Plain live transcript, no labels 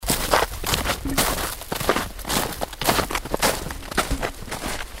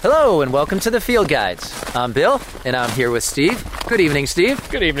Hello and welcome to the Field Guides. I'm Bill and I'm here with Steve. Good evening, Steve.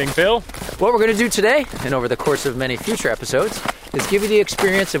 Good evening, Bill. What we're going to do today, and over the course of many future episodes, is give you the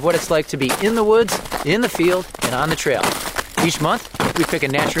experience of what it's like to be in the woods, in the field, and on the trail. Each month, we pick a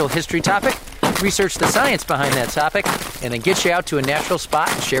natural history topic, research the science behind that topic, and then get you out to a natural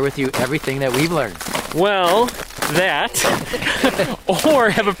spot and share with you everything that we've learned. Well, that, or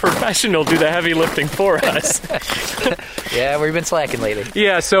have a professional do the heavy lifting for us. Yeah, we've been slacking lately.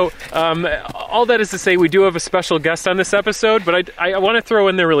 Yeah, so all that is to say we do have a special guest on this episode, but I want to throw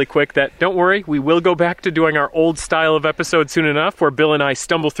in there really quick that, don't worry, we will go back to doing our old style of episode soon enough, where Bill and I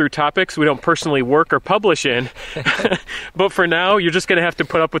stumble through topics we don't personally work or publish in. But for now, you're just going to have to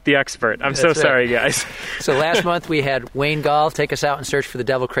put up with the expert. I'm so sorry, guys. So last month we had Wayne Gall take us out and search for the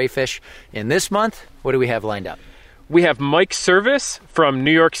devil crayfish. And this month, what do we have lined up? We have Mike Serviss from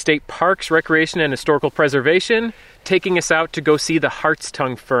New York State Parks, Recreation, and Historical Preservation taking us out to go see the hart's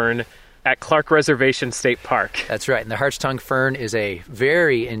tongue fern at Clark Reservation State Park. That's right, and the hart's tongue fern is a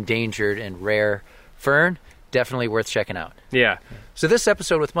very endangered and rare fern. Definitely worth checking out. Yeah. So this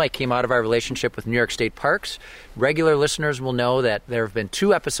episode with Mike came out of our relationship with New York State Parks. Regular listeners will know that there have been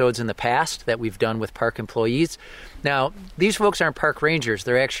 2 episodes in the past that we've done with park employees. Now, these folks aren't park rangers.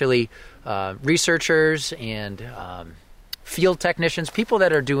 They're actually researchers and field technicians, people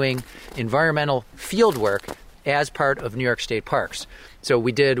that are doing environmental field work as part of New York State Parks. So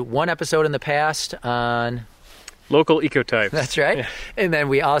we did 1 episode in the past on local ecotypes. That's right. Yeah. And then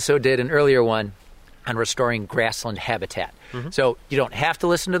we also did an earlier one on restoring grassland habitat. Mm-hmm. So you don't have to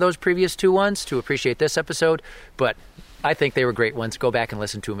listen to those previous 2 ones to appreciate this episode, but I think they were great ones. Go back and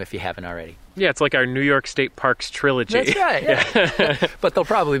listen to them if you haven't already. Yeah, it's like our New York State Parks trilogy. That's right, yeah. But there'll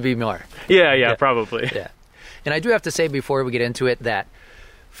probably be more. Yeah, probably. Yeah. And I do have to say before we get into it that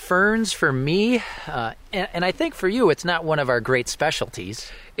ferns for me, and I think for you, it's not one of our great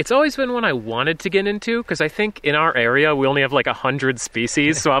specialties. It's always been one I wanted to get into because I think in our area we only have like 100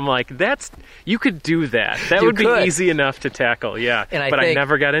 species. So I'm like, you could do that. That would be easy enough to tackle. Yeah, but I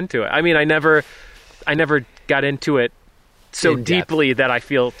never got into it. I mean, I never got into it so deeply that I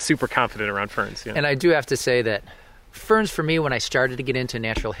feel super confident around ferns. Yeah. And I do have to say that ferns for me, when I started to get into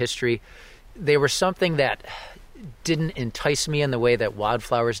natural history, they were something that didn't entice me in the way that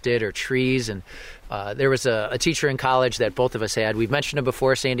wildflowers did or trees. And there was a teacher in college that both of us had. We've mentioned him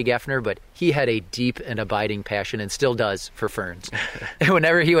before, Sandy Geffner, but he had a deep and abiding passion and still does for ferns. And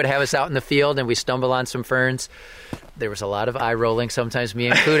whenever he would have us out in the field and we stumble on some ferns, there was a lot of eye rolling, sometimes me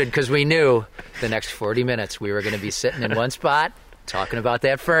included, because we knew the next 40 minutes we were going to be sitting in one spot talking about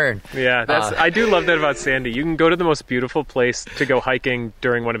that fern. Yeah, I do love that about Sandy. You can go to the most beautiful place to go hiking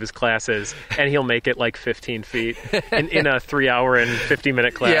during one of his classes, and he'll make it like 15 feet in a 3-hour and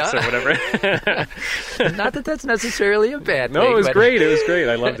 50-minute class or whatever. Not that that's necessarily a bad thing. No, it was great. It was great.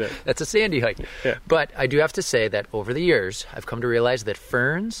 I loved it. That's a Sandy hike. Yeah. But I do have to say that over the years, I've come to realize that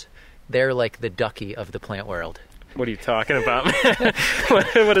ferns, they're like the ducky of the plant world. What are you talking about?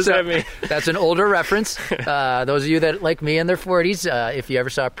 What does that mean? That's an older reference. Those of you that, like me, in their 40s, if you ever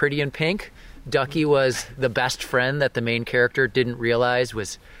saw Pretty in Pink, Ducky was the best friend that the main character didn't realize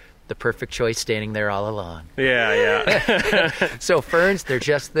was the perfect choice standing there all along. Yeah. So ferns, they're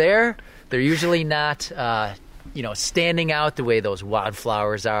just there. They're usually not standing out the way those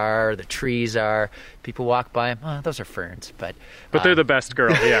wildflowers are, the trees are. People walk by them, those are ferns. But they're the best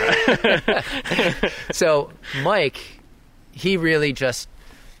girl, yeah. So Mike, he really just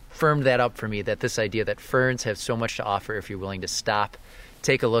firmed that up for me, that this idea that ferns have so much to offer if you're willing to stop,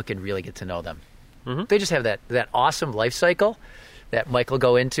 take a look, and really get to know them. Mm-hmm. They just have that awesome life cycle that Mike will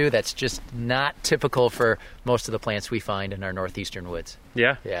go into that's just not typical for most of the plants we find in our northeastern woods.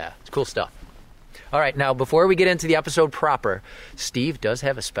 Yeah. Yeah, it's cool stuff. All right, now before we get into the episode proper, Steve does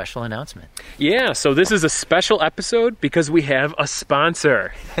have a special announcement. Yeah, so this is a special episode because we have a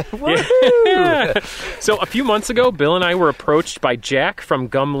sponsor. Woohoo! So a few months ago, Bill and I were approached by Jack from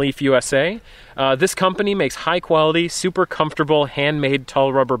Gumleaf USA. This company makes high-quality, super comfortable, handmade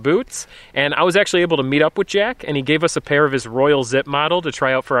tall rubber boots. And I was actually able to meet up with Jack, and he gave us a pair of his Royal Zip model to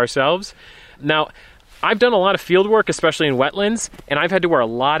try out for ourselves. Now, I've done a lot of field work, especially in wetlands, and I've had to wear a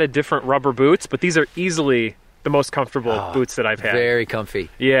lot of different rubber boots, but these are easily the most comfortable boots that I've had. Very comfy.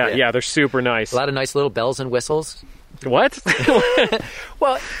 Yeah, they're super nice. A lot of nice little bells and whistles. What?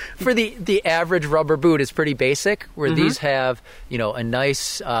 Well, for the average rubber boot, it's pretty basic, where these have, a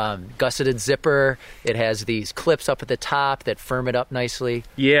nice gusseted zipper. It has these clips up at the top that firm it up nicely.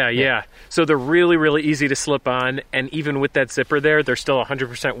 Yeah. So they're really, really easy to slip on, and even with that zipper there, they're still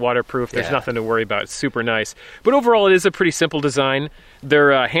 100% waterproof. There's nothing to worry about. It's super nice. But overall, it is a pretty simple design.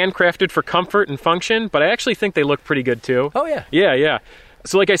 They're handcrafted for comfort and function, but I actually think they look pretty good, too. Oh, yeah. Yeah.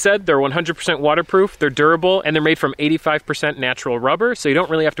 So like I said, they're 100% waterproof, they're durable, and they're made from 85% natural rubber, so you don't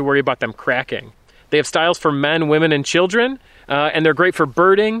really have to worry about them cracking. They have styles for men, women, and children, and they're great for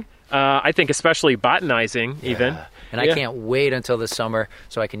birding, I think especially botanizing even. And I can't wait until the summer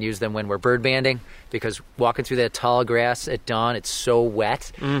so I can use them when we're bird banding, because walking through that tall grass at dawn, it's so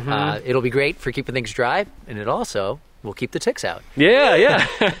wet. It'll be great for keeping things dry, and it also will keep the ticks out. Yeah.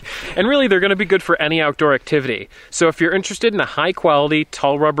 And really, they're going to be good for any outdoor activity. So if you're interested in a high-quality,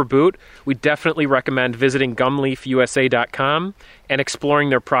 tall rubber boot, we definitely recommend visiting gumleafusa.com and exploring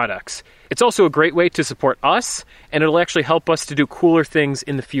their products. It's also a great way to support us, and it'll actually help us to do cooler things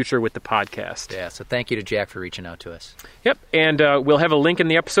in the future with the podcast. Yeah, so thank you to Jack for reaching out to us. Yep, and we'll have a link in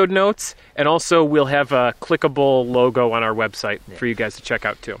the episode notes, and also we'll have a clickable logo on our website for you guys to check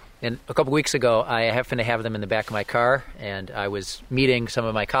out too. And a couple weeks ago, I happened to have them in the back of my car, and I was meeting some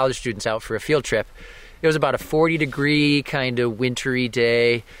of my college students out for a field trip. It was about a 40-degree kind of wintry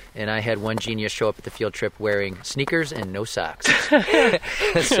day, and I had one genius show up at the field trip wearing sneakers and no socks.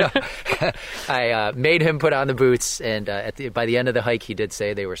 So I made him put on the boots, and by the end of the hike, he did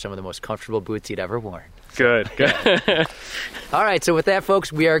say they were some of the most comfortable boots he'd ever worn. Good. All right, so with that,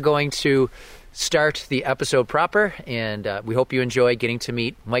 folks, we are going to start the episode proper, and we hope you enjoy getting to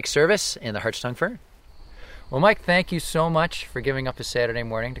meet Mike Serviss and the Hartstongue Fern. Well, Mike, thank you so much for giving up a Saturday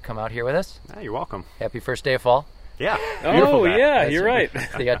morning to come out here with us. Yeah, you're welcome. Happy first day of fall. Yeah. Oh, yeah, you're right.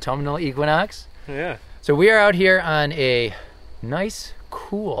 The autumnal equinox. Yeah. So we are out here on a nice,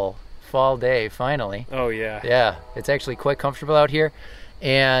 cool fall day, finally. Oh, yeah. Yeah, it's actually quite comfortable out here.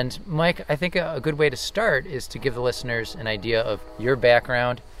 And, Mike, I think a good way to start is to give the listeners an idea of your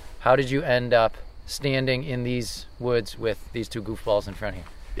background. How did you end up standing in these woods with these two goofballs in front of you?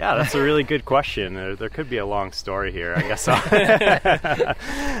 Yeah, that's a really good question. There could be a long story here. I guess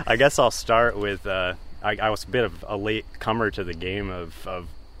I'll start with I was a bit of a late comer to the game of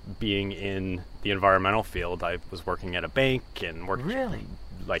being in the environmental field. I was working at a bank and worked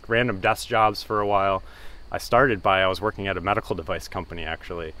like random desk jobs for a while. I was working at a medical device company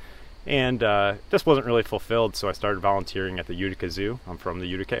actually, and just wasn't really fulfilled. So I started volunteering at the Utica Zoo. I'm from the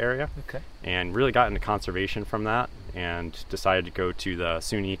Utica area, and really got into conservation from that. And decided to go to the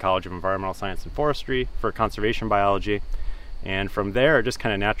SUNY College of Environmental Science and Forestry for conservation biology. And from there, it just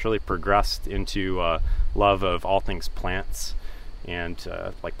kind of naturally progressed into love of all things plants and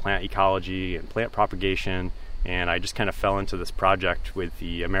like plant ecology and plant propagation. And I just kind of fell into this project with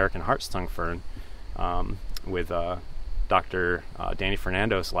the American Hartstongue Fern with Dr. Danny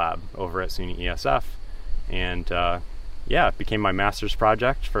Fernando's lab over at SUNY ESF. And it became my master's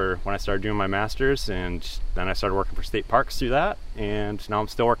project for when I started doing my master's, and then I started working for state parks through that, and now I'm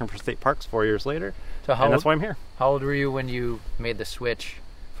still working for state parks 4 years later. So that's why I'm here. How old were you when you made the switch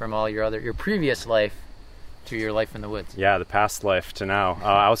from all your previous life to your life in the woods? Yeah, the past life to now.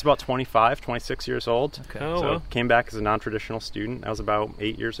 I was about 26 years old. Okay. So came back as a non-traditional student. That was about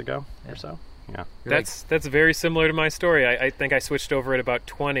 8 years ago or so. Yeah. That's very similar to my story. I think I switched over at about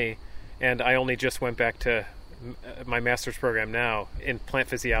 20, and I only just went back to my master's program now in plant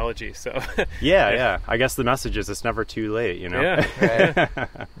physiology. So yeah. I guess the message is it's never too late, you know. Yeah. Yeah.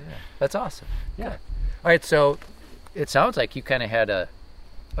 That's awesome. Yeah. Good. All right, so it sounds like you kind of had a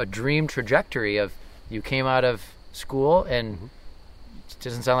dream trajectory of you came out of school and it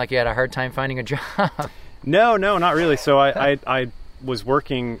doesn't sound like you had a hard time finding a job. No, not really. So I was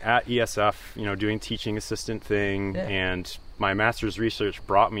working at ESF, doing teaching assistant thing, and my master's research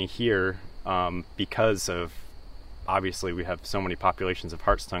brought me here because of, obviously, we have so many populations of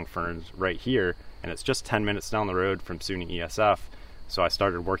Hartstongue ferns right here, and it's just 10 minutes down the road from SUNY ESF. So I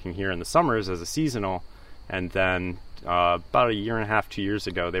started working here in the summers as a seasonal, and then about a year and a half, 2 years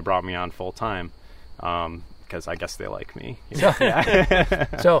ago, they brought me on full time because I guess they like me.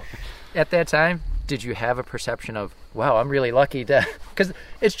 So at that time, did you have a perception of, wow, I'm really lucky to, because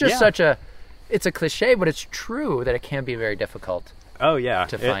it's just it's a cliche, but it's true that it can be very difficult. Oh, yeah.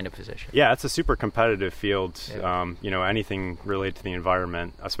 To find a position. Yeah, it's a super competitive field. Yeah. Anything related to the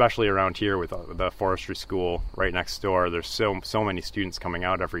environment, especially around here with the forestry school right next door. There's so many students coming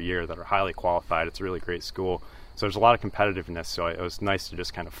out every year that are highly qualified. It's a really great school. So there's a lot of competitiveness. So it was nice to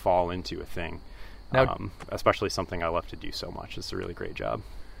just kind of fall into a thing, especially something I love to do so much. It's a really great job.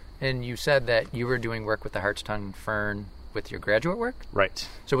 And you said that you were doing work with the Hartstongue Fern with your graduate work? Right.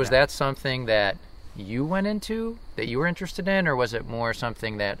 So was that something that you went into, that you were interested in, or was it more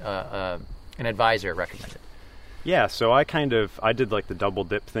something that an advisor recommended? Yeah, so I did like the double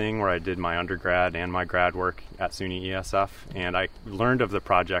dip thing where I did my undergrad and my grad work at SUNY ESF, and I learned of the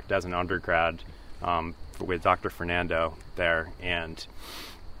project as an undergrad with Dr. Fernando there, and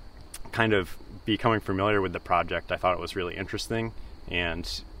kind of becoming familiar with the project, I thought it was really interesting,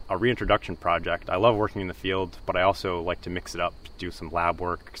 and a reintroduction project. I love working in the field, but I also like to mix it up, do some lab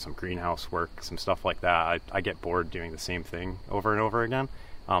work, some greenhouse work, some stuff like that. I get bored doing the same thing over and over again.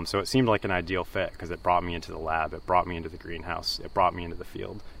 So it seemed like an ideal fit because it brought me into the lab, it brought me into the greenhouse, it brought me into the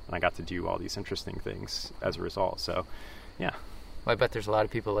field, and I got to do all these interesting things as a result. So, yeah. Well, I bet there's a lot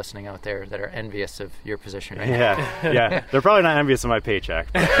of people listening out there that are envious of your position right now. Yeah. They're probably not envious of my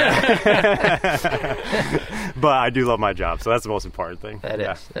paycheck. But, but I do love my job, so that's the most important thing.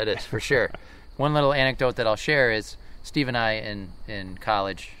 That is, for sure. One little anecdote that I'll share is Steve and I in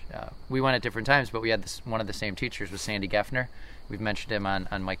college, we went at different times, but we had one of the same teachers was Sandy Geffner. We've mentioned him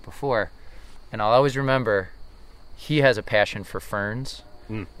on Mike before. And I'll always remember he has a passion for ferns.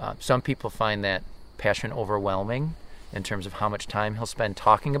 Some people find that passion overwhelming in terms of how much time he'll spend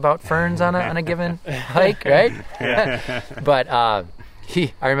talking about ferns on a given hike, right? But I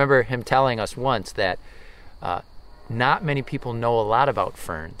remember him telling us once that not many people know a lot about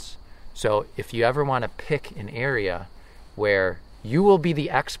ferns. So if you ever want to pick an area where you will be the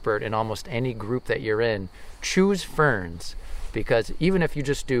expert in almost any group that you're in, choose ferns, because even if you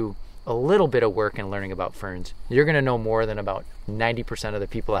just do a little bit of work in learning about ferns, you're going to know more than about 90% of the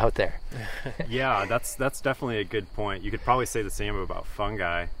people out there. Yeah, that's definitely a good point. You could probably say the same about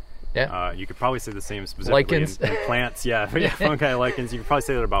fungi. Yeah. You could probably say the same specifically in plants. Yeah, fungi, lichens. You could probably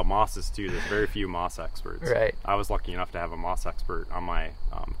say that about mosses too. There's very few moss experts. Right. I was lucky enough to have a moss expert on my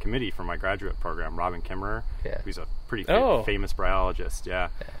committee for my graduate program, Robin Kimmerer, who's a pretty famous biologist. Yeah.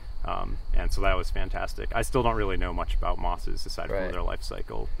 And so that was fantastic. I still don't really know much about mosses aside from their life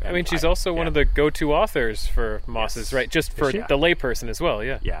cycle. And I mean, she's also one of the go-to authors for mosses, right? Just for the layperson as well.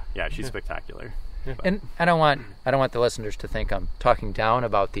 Yeah, she's spectacular. And I don't want the listeners to think I'm talking down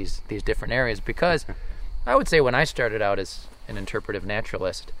about these different areas, because I would say when I started out as an interpretive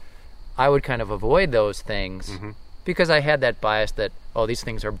naturalist, I would kind of avoid those things because I had that bias that, these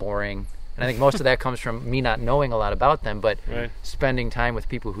things are boring. And I think most of that comes from me not knowing a lot about them, but spending time with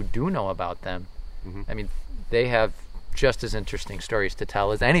people who do know about them. I mean, they have just as interesting stories to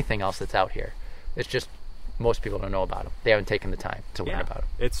tell as anything else that's out here. It's just most people don't know about them. They haven't taken the time to learn about them.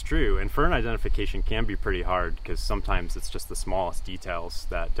 It's true. And fern identification can be pretty hard because sometimes it's just the smallest details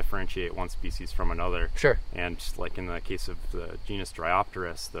that differentiate one species from another. Sure. And like in the case of the genus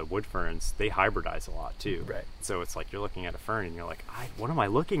Dryopteris, the wood ferns, they hybridize a lot too. Right. So it's like you're looking at a fern and you're like, what am I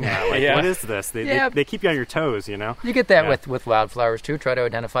looking at? Like, what is this? They keep you on your toes, you know? You get that with wildflowers too. Try to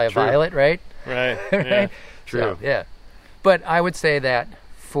identify a violet, right? Right. Right? True. So, but I would say that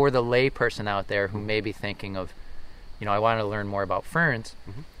for the lay person out there who may be thinking of, I want to learn more about ferns,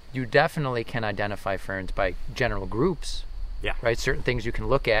 you definitely can identify ferns by general groups. Yeah. Right? Certain things you can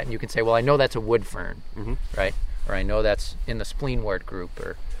look at and you can say, well, I know that's a wood fern, right? Or I know that's in the spleenwort group,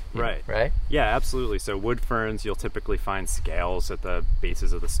 or right? Yeah, absolutely. So wood ferns, you'll typically find scales at the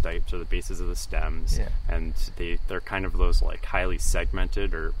bases of the stipes or the bases of the stems, and they're kind of those like highly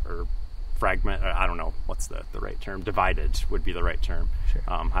segmented or fragment, I don't know what's the right term, divided would be the right term. Sure.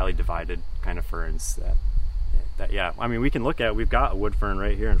 Highly divided kind of ferns that I mean, we can look at, we've got a wood fern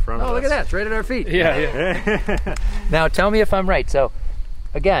right here in front of us. Oh, look at that, it's right at our feet. Yeah. Now tell me if I'm right. So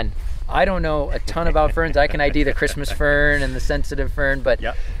again, I don't know a ton about ferns. I can ID the Christmas fern and the sensitive fern, but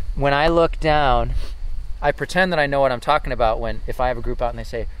when I look down, I pretend that I know what I'm talking about if I have a group out and they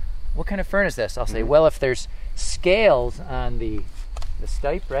say, what kind of fern is this? I'll say, well, if there's scales on the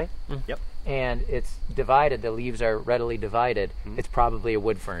stipe, right? Yep. And it's divided, the leaves are readily divided, it's probably a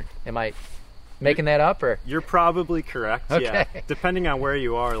wood fern. Am I making that up, or? You're probably correct. Okay. Yeah. Depending on where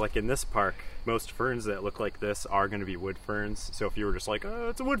you are, like in this park, most ferns that look like this are going to be wood ferns. So if you were just like,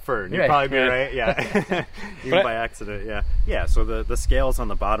 it's a wood fern, you'd probably be right. Yeah. Even by accident. Yeah. So the scales on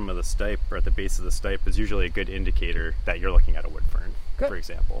the bottom of the stipe or at the base of the stipe is usually a good indicator that you're looking at a wood fern, for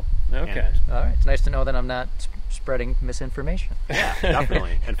example. Okay. All right. It's nice to know that I'm not spreading misinformation. Yeah,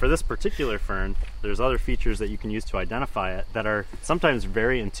 definitely. And for this particular fern, there's other features that you can use to identify it that are sometimes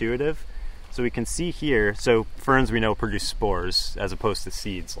very intuitive. So we can see here, so ferns we know produce spores as opposed to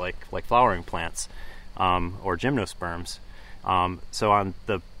seeds like flowering plants or gymnosperms. So on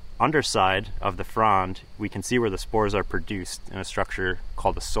the underside of the frond, we can see where the spores are produced in a structure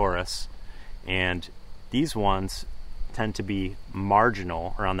called a sorus. And these ones tend to be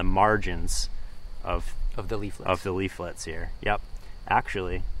marginal, or on the margins of the leaflets. Of the leaflets here. Yep.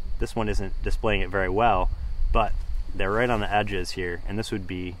 Actually, this one isn't displaying it very well, but they're right on the edges here, and this would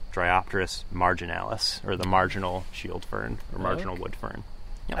be Dryopteris marginalis, or the marginal shield fern, or marginal wood fern.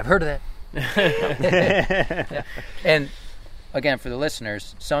 Yep. I've heard of that. And again, for the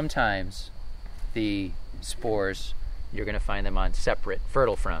listeners, sometimes the spores you're going to find them on separate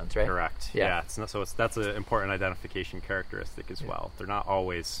fertile fronds, right? Correct. Yeah. That's an important identification characteristic as well. They're not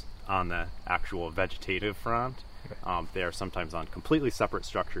always on the actual vegetative frond. Right. They are sometimes on completely separate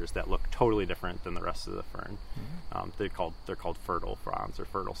structures that look totally different than the rest of the fern. They're called fertile fronds or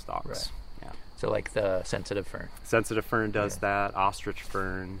fertile stalks. Right. Yeah. So like the sensitive fern. Sensitive fern does that. Ostrich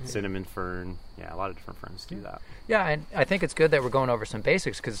fern, cinnamon fern. Yeah, a lot of different ferns do that. Yeah, and I think it's good that we're going over some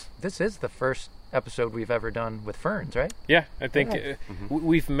basics because this is the first episode we've ever done with ferns, right? Yeah, I think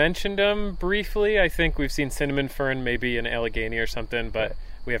we've mentioned them briefly. I think we've seen cinnamon fern, maybe an Allegheny or something, but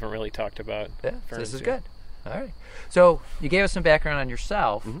we haven't really talked about ferns. So this is good. All right. So you gave us some background on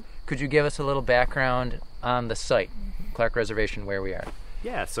yourself. Could you give us a little background on the site, Clark Reservation, where we are?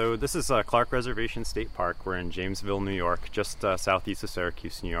 Yeah, so this is Clark Reservation State Park. We're in Jamesville, New York, just southeast of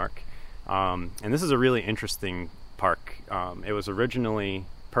Syracuse, New York. And this is a really interesting park. It was originally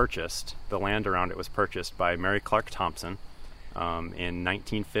purchased, the land around it was purchased by Mary Clark Thompson in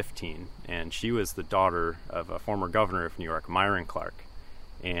 1915. And she was the daughter of a former governor of New York, Myron Clark.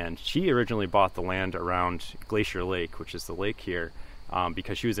 And she originally bought the land around Glacier Lake, which is the lake here,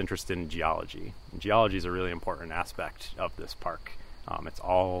 because she was interested in geology. And geology is a really important aspect of this park. It's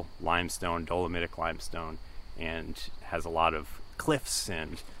all limestone, dolomitic limestone, and has a lot of cliffs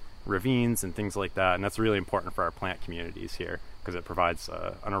and ravines and things like that. And that's really important for our plant communities here because it provides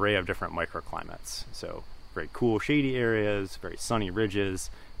an array of different microclimates. So very cool, shady areas, very sunny ridges.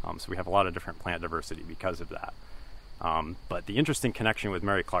 So we have a lot of different plant diversity because of that. But the interesting connection with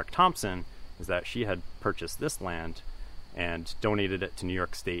Mary Clark Thompson is that she had purchased this land and donated it to New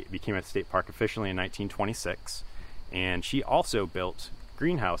York State. It became a state park officially in 1926. And she also built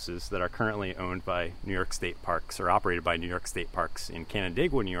greenhouses that are currently owned by New York State Parks or operated by New York State Parks in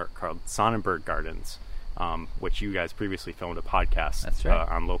Canandaigua, New York, called Sonnenberg Gardens, which you guys previously filmed a podcast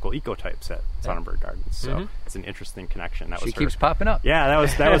on local ecotypes at Sonnenberg Gardens. So it's an interesting connection. She keeps popping up. Yeah,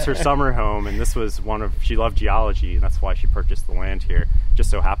 that was her summer home, and this was she loved geology, and that's why she purchased the land here. Just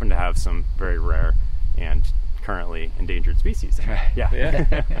so happened to have some very rare and currently endangered species.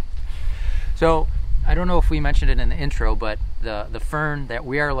 Yeah. So I don't know if we mentioned it in the intro, but the fern that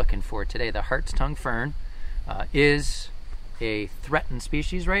we are looking for today, the hart's tongue fern, is a threatened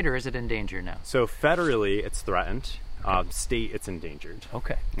species, right? Or is it endangered now? So federally, it's threatened. State, it's endangered.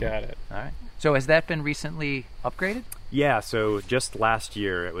 Okay. Got it. All right. So has that been recently upgraded? Yeah, so just last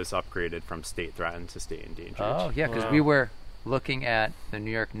year it was upgraded from state threatened to state endangered. Oh, yeah, because we were looking at the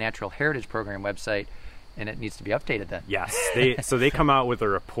New York Natural Heritage Program website, and it needs to be updated then. Yes. They come out with a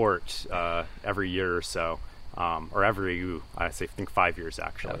report every year or so, or I think 5 years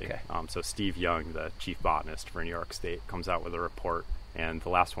actually. Okay. So Steve Young, the chief botanist for New York State, comes out with a report, and the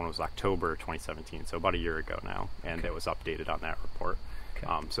last one was October 2017, so about a year ago now, and it was updated on that report. Okay.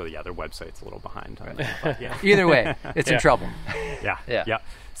 So yeah, their website's a little behind on that. But, yeah. Either way, it's in trouble. Yeah.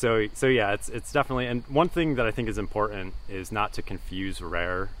 So yeah, it's definitely, and one thing that I think is important is not to confuse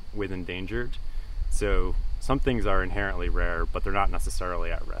rare with endangered. So some things are inherently rare, but they're not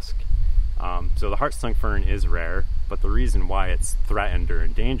necessarily at risk. So the hart's tongue fern is rare, but the reason why it's threatened or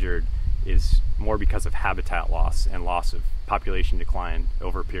endangered is more because of habitat loss and loss of population decline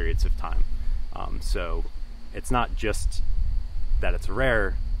over periods of time. So it's not just that it's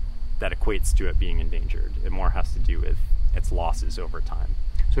rare that equates to it being endangered. It more has to do with its losses over time.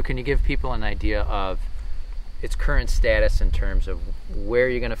 So can you give people an idea of its current status in terms of where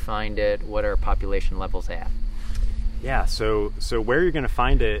you're going to find it, what are population levels at? Yeah, so where you're going to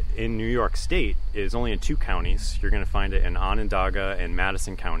find it in New York State is only in 2 counties. You're going to find it in Onondaga and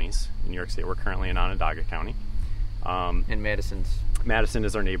Madison counties. In New York State, we're currently in Onondaga County. And Madison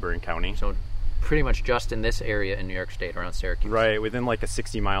is our neighboring county. So pretty much just in this area in New York State, around Syracuse. Right, within like a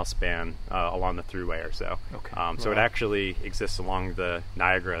 60-mile span along the thruway or so. Okay. So it actually exists along the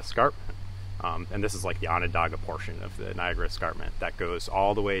Niagara Escarpment. And this is like the Onondaga portion of the Niagara Escarpment that goes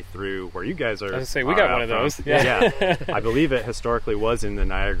all the way through where you guys are. I was going to say, we got one of those. Yeah. I believe it historically was in the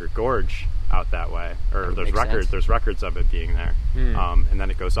Niagara Gorge out that way. Or there's records of it being there. And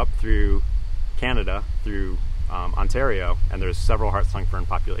then it goes up through Canada, through Ontario, and there's several hart's tongue fern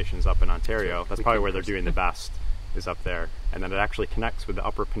populations up in Ontario. That's probably where they're doing the best, is up there. And then it actually connects with the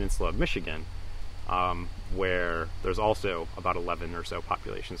Upper Peninsula of Michigan, where there's also about 11 or so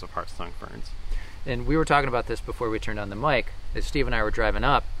populations of hart's tongue ferns. And we were talking about this before we turned on the mic. As Steve and I were driving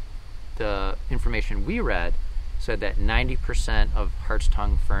up, the information we read said that 90% of hart's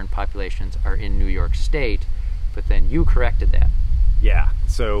tongue fern populations are in New York State, but then you corrected that. Yeah,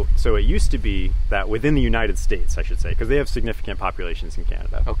 so it used to be that within the United States, I should say, because they have significant populations in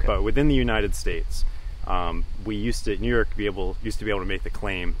Canada. Okay. But within the United States, New York used to be able to make the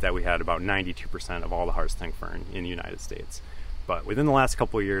claim that we had about 92% of all the harts-tongue fern in the United States. But within the last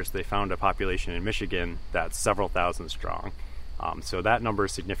couple of years, they found a population in Michigan that's several thousand strong. So that number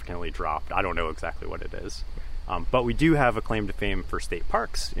significantly dropped. I don't know exactly what it is. But we do have a claim to fame for state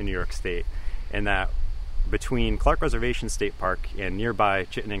parks in New York State, in that between Clark Reservation State Park and nearby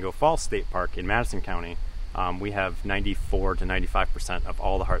Chittenango Falls State Park in Madison County, we have 94 to 95% of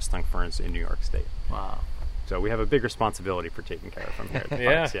all the harts-tongue ferns in New York State. Wow. So we have a big responsibility for taking care of them here at the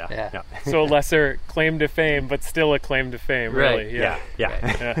parks. Yeah. So a lesser claim to fame, but still a claim to fame, really. Yeah.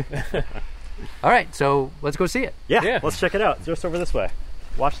 Right. All right, so let's go see it. Yeah, let's check it out. It's just over this way.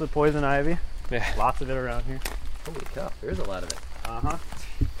 Watch the poison ivy. Yeah. Lots of it around here. Holy cow, there's a lot of it. Uh-huh.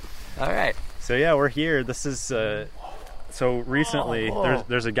 All right. So yeah, we're here. This is so recently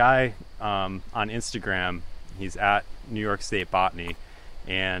there's a guy on Instagram. He's at New York State Botany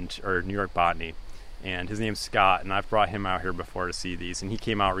or New York Botany, and his name's Scott, and I've brought him out here before to see these, and he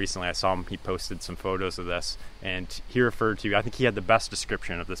came out recently. I saw him, he posted some photos of this, and he referred to, I think he had the best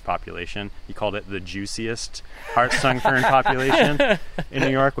description of this population. He called it the juiciest harts-tongue fern population in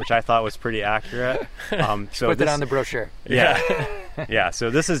New York, which I thought was pretty accurate. So put that on the brochure. Yeah, so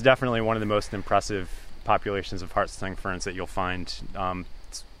this is definitely one of the most impressive populations of harts-tongue ferns that you'll find,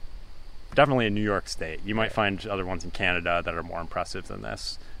 definitely in New York State. You might find other ones in Canada that are more impressive than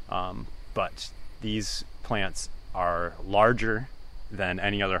this, but these plants are larger than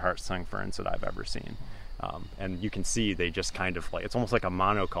any other harts-tongue ferns that I've ever seen. And you can see they just kind of it's almost like a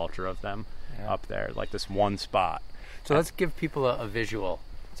monoculture of them up there, like this one spot. So let's give people a visual.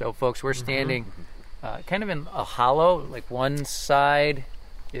 So folks, we're standing kind of in a hollow, like one side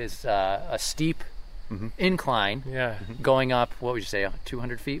is a steep incline going up, what would you say,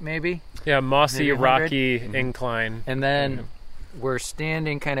 200 feet maybe? Yeah, mossy, rocky incline. And then we're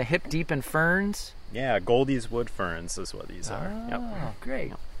standing kind of hip deep in ferns. Yeah, Goldie's wood ferns is what these are. Oh,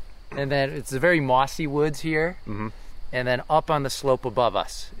 great. And then it's the very mossy woods here. And then up on the slope above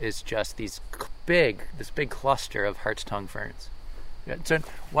us is just this big cluster of harts-tongue ferns. So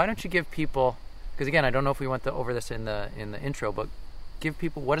why don't you give people, because again, I don't know if we went over this in the intro, but give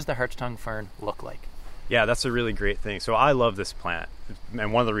people, what does the harts-tongue fern look like? Yeah, that's a really great thing. So I love this plant,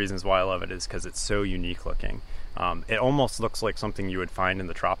 and one of the reasons why I love it is because it's so unique looking. It almost looks like something you would find in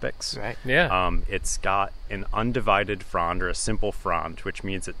the tropics. Right. Yeah. It's got an undivided frond, or a simple frond, which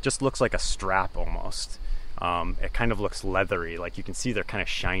means it just looks like a strap almost. It kind of looks leathery, like you can see they're kind of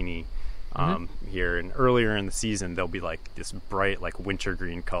shiny here. And earlier in the season, they'll be like this bright, like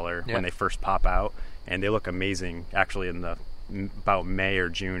wintergreen color when they first pop out, and they look amazing. Actually, about May or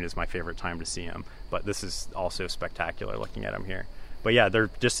June is my favorite time to see them. But this is also spectacular looking at them here. But yeah, they're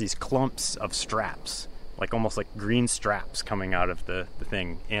just these clumps of straps, like almost like green straps coming out of the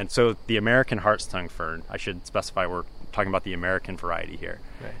thing. And so the American harts-tongue fern, I should specify we're talking about the American variety here.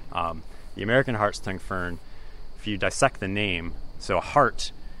 Right. The American harts-tongue fern, if you dissect the name, so a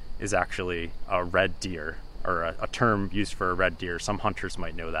hart is actually a red deer, or a term used for a red deer. Some hunters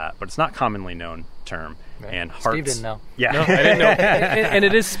might know that, but it's not commonly known term. Right. And Steve harts, didn't know. Yeah, No, I didn't know. And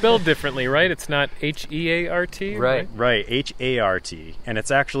it is spelled differently, right? It's not H-E-A-R-T? Right. Right, H-A-R-T. And it's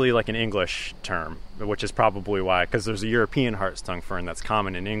actually like an English term, which is probably why, because there's a European harts-tongue fern that's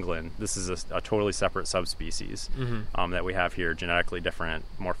common in England. This is a totally separate subspecies that we have here, genetically different,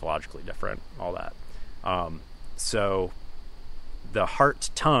 morphologically different, all that. So the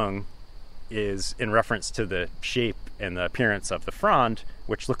hart-tongue is in reference to the shape and the appearance of the frond,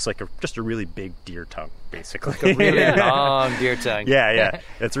 which looks like just a really big deer tongue, basically. Like a really long deer tongue. Yeah.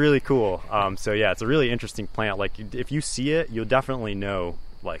 It's really cool. So yeah, it's a really interesting plant. Like if you see it, you'll definitely know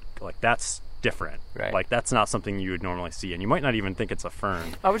like that's different. Right. Like that's not something you would normally see, and you might not even think it's a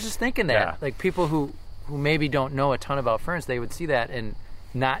fern. I was just thinking that. Yeah. Like people who maybe don't know a ton about ferns, they would see that and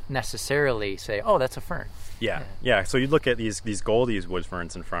not necessarily say, oh, that's a fern. Yeah. So you look at these Goldie's wood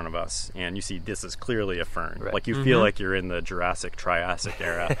ferns in front of us, and you see this is clearly a fern. Right. Like you feel like you're in the Triassic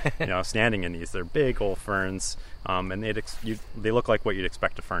era, standing in these. They're big old ferns, and they look like what you'd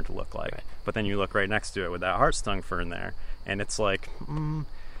expect a fern to look like. Right. But then you look right next to it with that harts-tongue fern there, and it's like,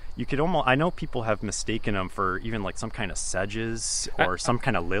 you could almost. I know people have mistaken them for even like some kind of sedges or some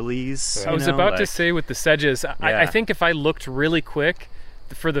kind of lilies. I was about to say with the sedges, I think if I looked really quick,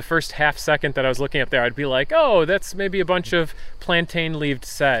 for the first half second that I was looking up there, I'd be like, oh, that's maybe a bunch of plantain-leaved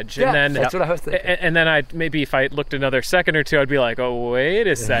sedge. Yeah, and then, that's what I was thinking. And then if I looked another second or two, I'd be like, oh, wait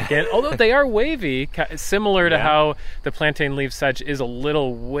a second. Although they are wavy, similar to how the plantain-leaved sedge is a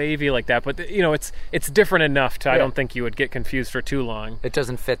little wavy like that. But, it's different enough to, I don't think you would get confused for too long. It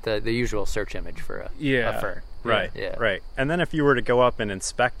doesn't fit the usual search image for a fern. Right, Yeah. right. And then if you were to go up and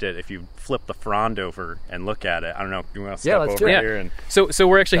inspect it, if you flip the frond over and look at it, I don't know, do you want to step let's over do it. here? And So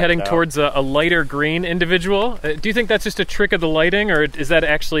we're actually check heading it out. towards a lighter green individual. Do you think that's just a trick of the lighting, or is that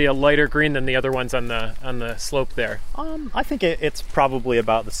actually a lighter green than the other ones on the slope there? I think it's probably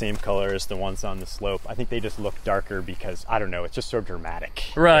about the same color as the ones on the slope. I think they just look darker because, I don't know, it's just so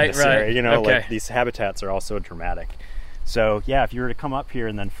dramatic. Right, in this right. area. You know, Okay. like these habitats are all so dramatic. So, yeah, if you were to come up here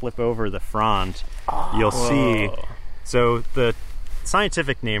and then flip over the frond, you'll see. So the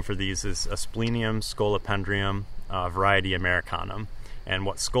scientific name for these is Asplenium, scolopendrium, variety americanum. And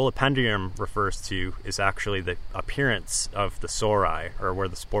what scolopendrium refers to is actually the appearance of the sori, or where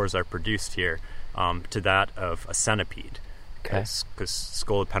the spores are produced here, to that of a centipede. Okay. Because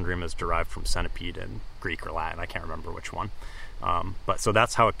scolopendrium is derived from centipede in Greek or Latin. I can't remember which one. But so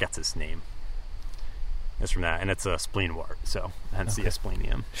that's how it gets its name. It's from that, and it's a spleenwort, so hence the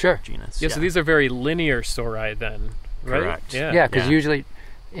Asplenium genus. Yeah, so these are very linear sori then, right? Correct. Yeah, because usually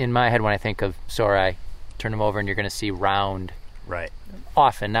in my head when I think of sori, turn them over and you're going to see round. Right.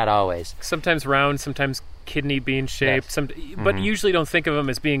 Often, not always. Sometimes round, sometimes kidney bean shaped, but usually don't think of them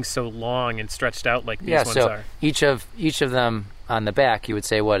as being so long and stretched out like these ones are. each of them on the back, you would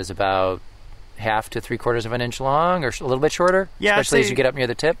say, what is about half to 3/4 of an inch long, or a little bit shorter? Yeah, especially as you get up near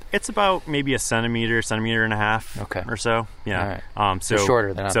the tip. It's about maybe a centimeter and a half, or so. Yeah. All right. So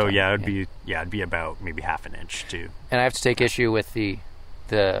shorter than I'm talking. it'd be about maybe half an inch too. And I have to take issue with the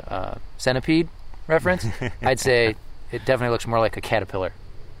centipede reference. I'd say it definitely looks more like a caterpillar.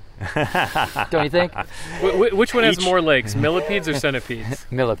 Don't you think? Which one has more legs, millipedes or centipedes?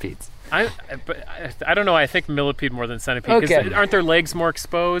 Millipedes. I don't know. I think millipede more than centipede. Okay. Aren't their legs more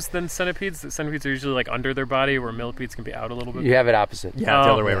exposed than centipedes? Centipedes are usually like under their body, where millipedes can be out a little bit. You have it opposite. Yeah,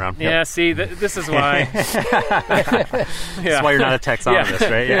 the other way around. Yeah, see, this is why. That's why you're not a taxonomist,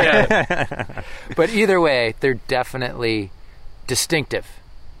 right? Yeah. But either way, they're definitely distinctive.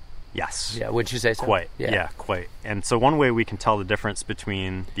 Yes. Yeah, would you say so? Quite. Yeah, quite. And so one way we can tell the difference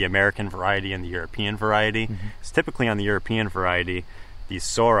between the American variety and the European variety is typically on the European variety, these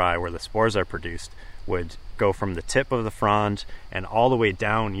sori, where the spores are produced, would go from the tip of the frond and all the way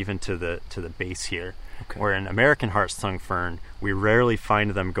down even to the base here. Okay. Where in American hartstongue fern, we rarely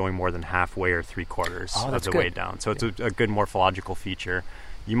find them going more than halfway or 3/4 of the way down. So it's a good morphological feature.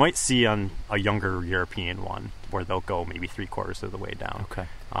 You might see on a younger European one where they'll go maybe 3/4 of the way down. Okay.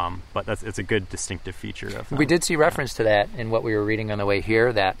 But it's a good distinctive feature of them. We did see reference to that in what we were reading on the way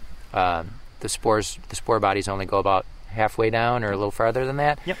here, that the spore bodies only go about halfway down or a little farther than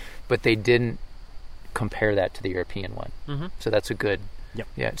that. Yep. But they didn't compare that to the European one. Mm-hmm. So that's a good. Yep.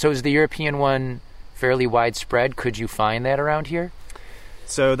 Yeah. So is the European one fairly widespread? Could you find that around here?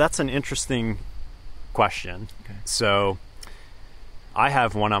 So that's an interesting question. Okay. So I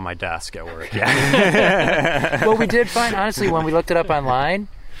have one on my desk at work. Yeah. Well, we did find, honestly, when we looked it up online,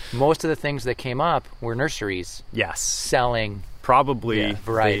 most of the things that came up were nurseries. Yes. Selling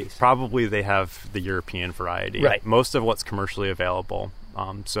varieties. Probably they have the European variety. Right. Most of what's commercially available.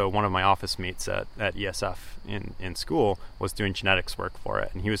 So one of my office mates at ESF in school was doing genetics work for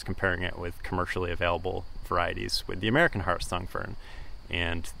it, and he was comparing it with commercially available varieties with the American hartstongue fern.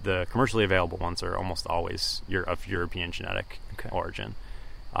 And the commercially available ones are almost always of European genetic origin.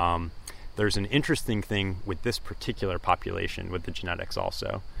 There's an interesting thing with this particular population with the genetics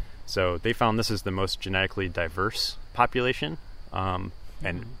also. So they found this is the most genetically diverse population,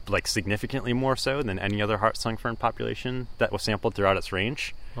 and like significantly more so than any other hartstongue fern population that was sampled throughout its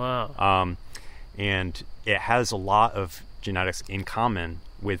range. Wow. And it has a lot of genetics in common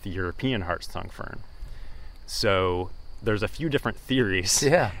with the European hartstongue fern. So there's a few different theories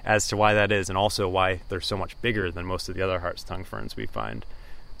as to why that is, and also why they're so much bigger than most of the other hartstongue ferns we find.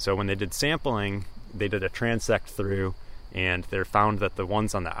 So when they did sampling, they did a transect through, and they found that the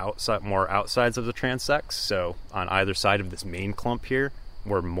ones on the outside, more outsides of the transects, so on either side of this main clump here,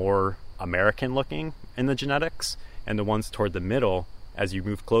 were more American looking in the genetics, and the ones toward the middle, as you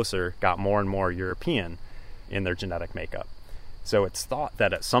move closer, got more and more European in their genetic makeup. So it's thought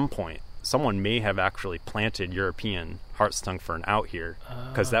that at some point someone may have actually planted European hartstongue fern out here,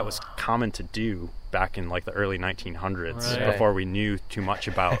 because that was common to do back in like the early 1900s, before we knew too much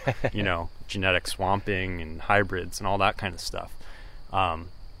about genetic swamping and hybrids and all that kind of stuff.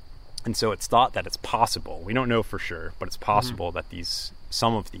 And so it's thought that it's possible. We don't know for sure, but it's possible that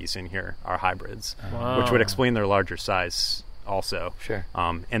some of these in here are hybrids, which would explain their larger size also. Sure.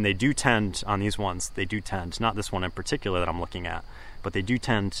 And they do tend, on these ones, not this one in particular that I'm looking at, but they do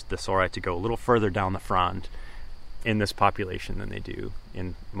tend, the sori, to go a little further down the frond in this population than they do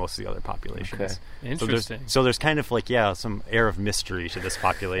in most of the other populations. Okay. Interesting. So there's kind of like, some air of mystery to this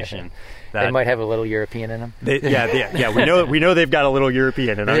population. That They might have a little European in them. We know they've got a little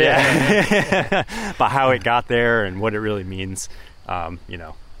European in them. Yeah. But how it got there and what it really means,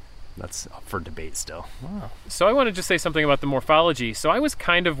 that's up for debate still. Wow. So I want to just say something about the morphology. So I was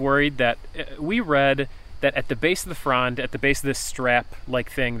kind of worried that we read that at the base of the frond, at the base of this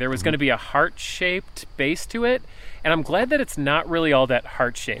strap-like thing, there was going to be a heart-shaped base to it. And I'm glad that it's not really all that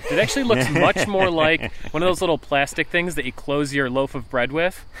heart-shaped. It actually looks much more like one of those little plastic things that you close your loaf of bread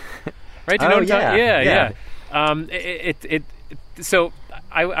with. Right? Do you know what I'm talking? Yeah. So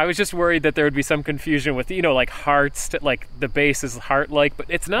I was just worried that there would be some confusion with, like hearts, like the base is heart-like, but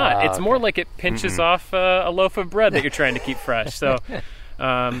it's not. It's more like it pinches off a loaf of bread that you're trying to keep fresh. So,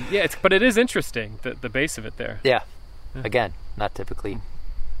 but it is interesting, the base of it there. Yeah. Again, not typically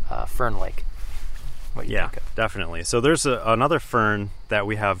fern-like. Definitely. So there's another fern that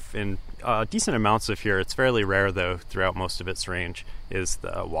we have in decent amounts of here. It's fairly rare, though, throughout most of its range, is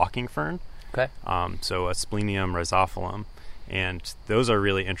the walking fern. Okay. So Asplenium rhizophyllum. And those are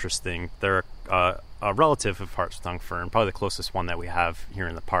really interesting. They're a relative of hartstongue fern, probably the closest one that we have here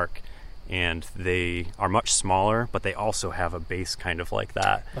in the park. And they are much smaller, but they also have a base kind of like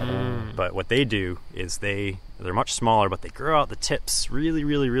that. But what they do is they're much smaller, but they grow out the tips really,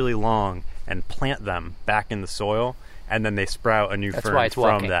 really, really long and plant them back in the soil, and then they sprout a new fern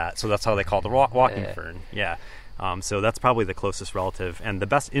from that. So that's how they call it the walking fern. Yeah. So that's probably the closest relative and the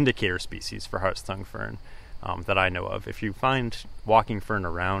best indicator species for hartstongue fern that I know of. If you find walking fern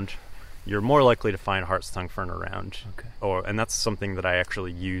around, you're more likely to find hartstongue fern around. Okay. And that's something that I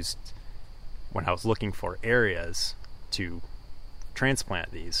actually used when I was looking for areas to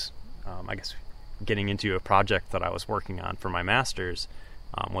transplant these. I guess getting into a project that I was working on for my master's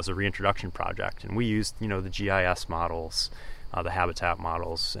was a reintroduction project, and we used the GIS models, the habitat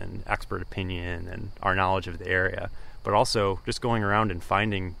models, and expert opinion and our knowledge of the area, but also just going around and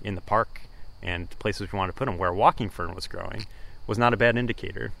finding in the park and places we wanted to put them where walking fern was growing was not a bad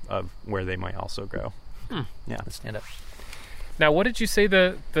indicator of where they might also grow. Yeah. Let's stand up. Now, what did you say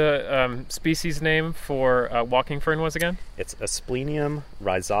the species name for walking fern was again? It's Asplenium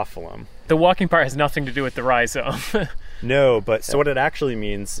rhizophyllum. The walking part has nothing to do with the rhizome. No, but so what it actually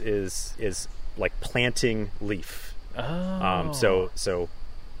means is like planting leaf. Oh. So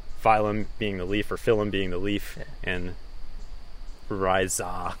phylum being the leaf, or phylum being the leaf, and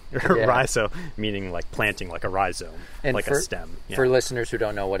rhizo meaning like planting, like a rhizome, and like a stem. Yeah. For listeners who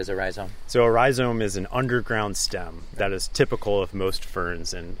don't know, what is a rhizome? So a rhizome is an underground stem that is typical of most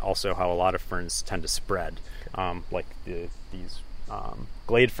ferns, and also how a lot of ferns tend to spread. Like these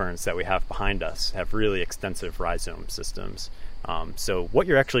glade ferns that we have behind us have really extensive rhizome systems. So what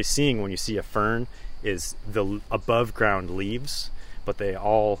you're actually seeing when you see a fern is the above ground leaves, but they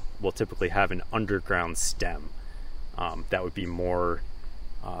all will typically have an underground stem. That would be more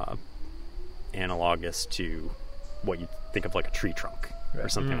analogous to what you think of like a tree trunk or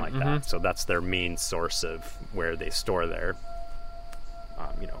something like that. So that's their main source of where they store their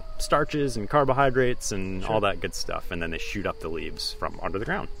starches and carbohydrates and all that good stuff, and then they shoot up the leaves from under the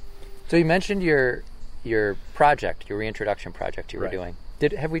ground. So you mentioned your project, your reintroduction project you were doing.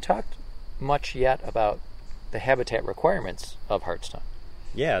 Have we talked much yet about the habitat requirements of hartstongue?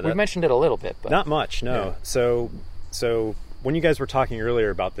 Yeah, we've mentioned it a little bit, but not much. No. Yeah. So when you guys were talking earlier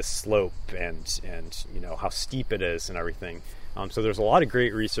about the slope and how steep it is and everything, so there's a lot of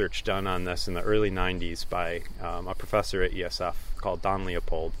great research done on this in the early 90s by a professor at ESF called Don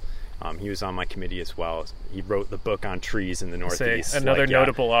Leopold. He was on my committee as well. He wrote the book on trees in the Northeast. Another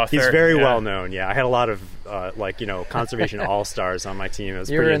notable author. He's very well known. Yeah, I had a lot of conservation all stars on my team. It was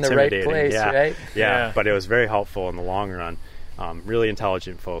pretty intimidating. You were in the right place, right? Yeah, but it was very helpful in the long run. Really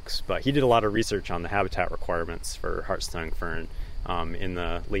intelligent folks, but he did a lot of research on the habitat requirements for hartstongue fern in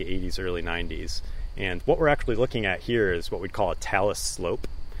the late 80s, early 90s. And what we're actually looking at here is what we'd call a talus slope.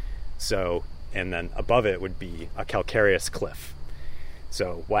 So, and then above it would be a calcareous cliff.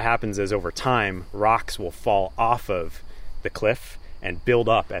 So what happens is over time, rocks will fall off of the cliff and build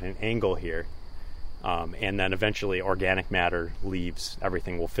up at an angle here. And then eventually organic matter, leaves,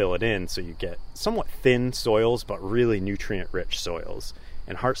 everything will fill it in, so you get somewhat thin soils, but really nutrient-rich soils.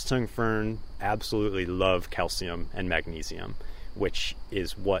 And hartstongue fern absolutely love calcium and magnesium, which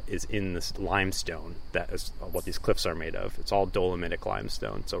is what is in this limestone. That is what these cliffs are made of. It's all dolomitic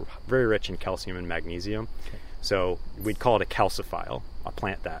limestone, so very rich in calcium and magnesium. Okay. So we'd call it a calciphile, a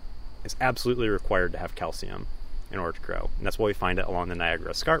plant that is absolutely required to have calcium in order to grow. And that's why we find it along the Niagara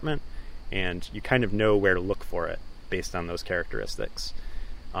Escarpment. And you kind of know where to look for it based on those characteristics.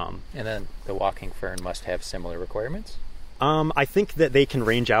 And then the walking fern must have similar requirements? I think that they can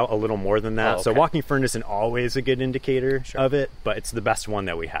range out a little more than that. Oh, okay. So walking fern isn't always a good indicator Sure. of it, but it's the best one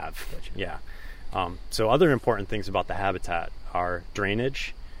that we have. Gotcha. Yeah. So other important things about the habitat are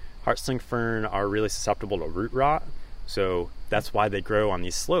drainage. Heartsling fern are really susceptible to root rot. So that's why they grow on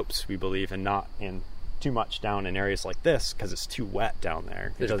these slopes, we believe, and not in too much down in areas like this, because it's too wet down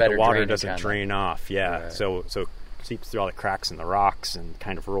there. There's The better water drainage doesn't on drain off. Yeah. Right. So it seeps through all the cracks in the rocks and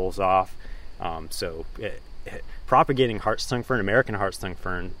kind of rolls off. Propagating heartsling fern, American heartsling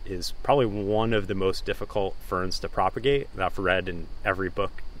fern, is probably one of the most difficult ferns to propagate that I've read in every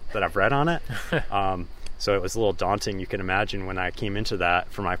book that I've read on it. So it was a little daunting, you can imagine, when I came into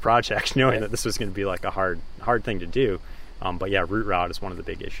that for my project, knowing that this was going to be like a hard thing to do. But yeah, root rot is one of the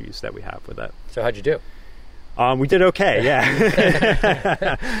big issues that we have with it. So how'd you do? We did okay,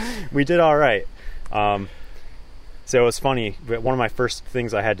 yeah. We did all right. So it was funny, but one of my first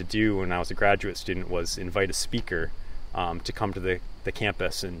things I had to do when I was a graduate student was invite a speaker to come to the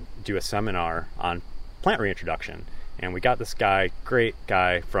campus and do a seminar on plant reintroduction. And we got this guy, great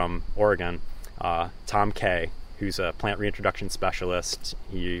guy from Oregon, Tom Kay, who's a plant reintroduction specialist.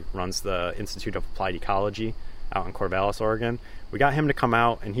 He runs the Institute of Applied Ecology out in Corvallis, Oregon. We got him to come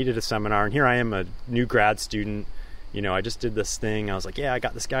out, and he did a seminar, and here I am, a new grad student. I just did this thing. I was like, yeah, I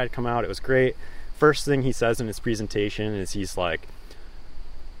got this guy to come out. It was great. First thing he says in his presentation is he's like,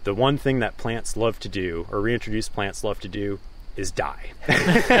 the one thing that plants love to do, or reintroduced plants love to do, is die.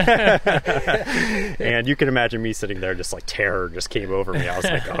 And you can imagine me sitting there, just like terror just came over me. I was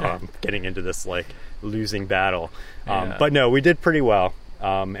like, oh, I'm getting into this like losing battle. But no, we did pretty well.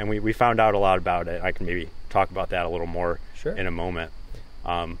 And we found out a lot about it. I can maybe talk about that a little more in a moment.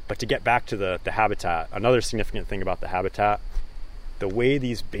 But to get back to the habitat, another significant thing about the habitat, the way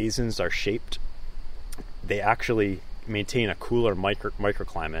these basins are shaped, they actually maintain a cooler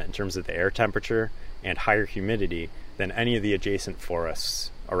microclimate in terms of the air temperature and higher humidity than any of the adjacent forests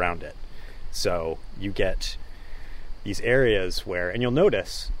around it. So you get these areas where, and you'll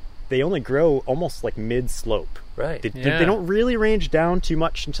notice, they only grow almost like mid-slope. Right. They don't really range down too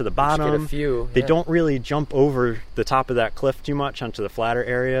much into the bottom. Just get a few. They don't really jump over the top of that cliff too much onto the flatter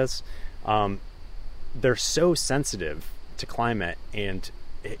areas. They're so sensitive to climate, and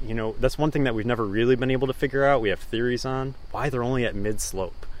that's one thing that we've never really been able to figure out. We have theories on why they're only at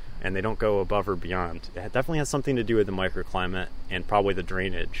mid-slope and they don't go above or beyond. It definitely has something to do with the microclimate and probably the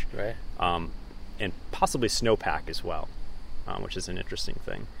drainage. Right. And possibly snowpack as well, which is an interesting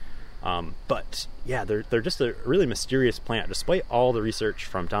thing. But yeah, they're just a really mysterious plant. Despite all the research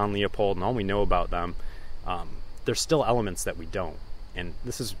from Don Leopold and all we know about them, there's still elements that we don't. And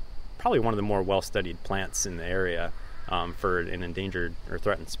this is probably one of the more well-studied plants in the area for an endangered or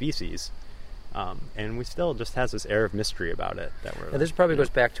threatened species. And we still just has this air of mystery about it. This probably goes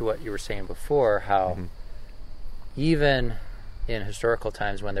back to what you were saying before, how even in historical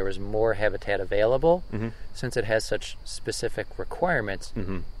times when there was more habitat available, since it has such specific requirements,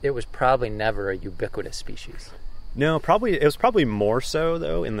 it was probably never a ubiquitous species. No, it was probably more so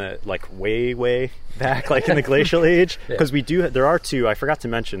though in the way back, like in the glacial age, because there are two. I forgot to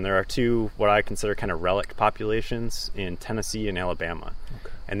mention there are two what I consider kind of relic populations in Tennessee and Alabama,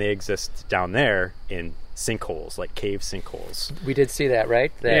 and they exist down there in sinkholes, like cave sinkholes. We did see that,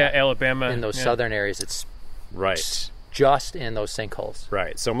 right? Alabama in those southern areas. It's right. Just in those sinkholes.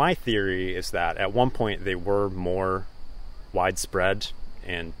 Right. So my theory is that at one point they were more widespread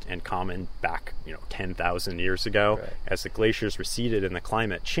and common back 10,000 years ago. Right. As the glaciers receded and the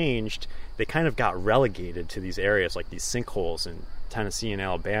climate changed, they kind of got relegated to these areas like these sinkholes in Tennessee and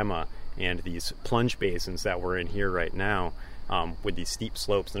Alabama and these plunge basins that we're in here right now, with these steep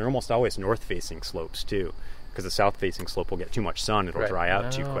slopes. And they're almost always north-facing slopes too, because the south-facing slope will get too much sun, it'll dry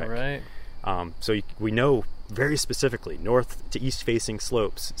out too quick. Right. So we know very specifically north to east facing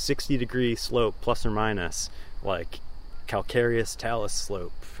slopes, 60-degree slope plus or minus, like calcareous talus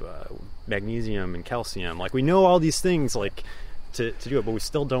slope, magnesium and calcium. Like we know all these things like to do it, but we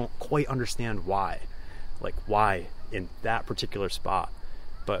still don't quite understand why. Like why in that particular spot,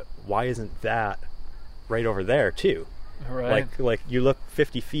 but why isn't that right over there too? Right. Like you look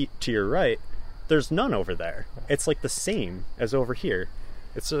 50 feet to your right, there's none over there. It's like the same as over here.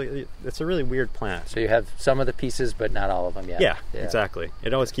 It's a really weird plant. So you have some of the pieces, but not all of them yet. Yeah, exactly.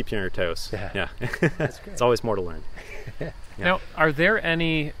 It always keeps you on your toes. Yeah. That's great. It's always more to learn. Now, are there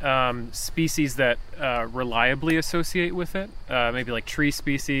any species that reliably associate with it? Maybe like tree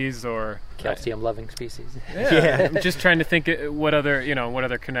species or calcium-loving species. Yeah. I'm just trying to think what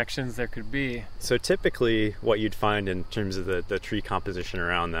other connections there could be. So typically, what you'd find in terms of the tree composition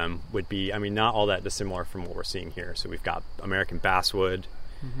around them would be, not all that dissimilar from what we're seeing here. So we've got American basswood,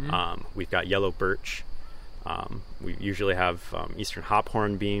 We've got yellow birch. We usually have eastern hop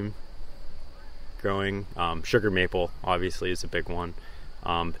hornbeam growing. Sugar maple, obviously, is a big one.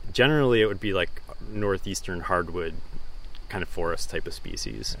 Generally, it would be like northeastern hardwood kind of forest type of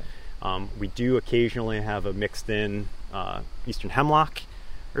species. We do occasionally have a mixed in eastern hemlock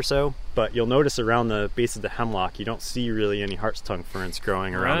or so, but you'll notice around the base of the hemlock you don't see really any hart's tongue ferns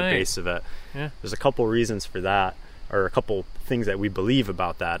growing around the base of it. There's a couple reasons for that, or a couple things that we believe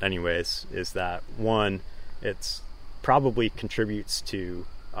about that anyways. Is that one, it's probably contributes to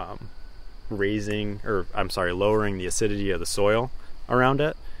lowering the acidity of the soil around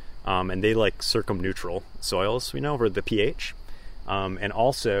it, and they like circumneutral soils, we know, for the pH, and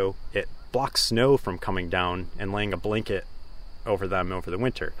also it blocks snow from coming down and laying a blanket over them over the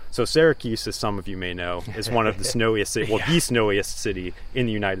winter. So Syracuse, as some of you may know, is one of the snowiest, the snowiest city in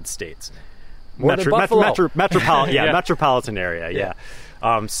the United States. Metropolitan area.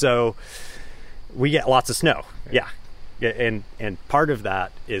 So we get lots of snow. And part of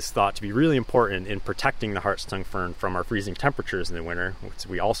that is thought to be really important in protecting the hart's tongue fern from our freezing temperatures in the winter, which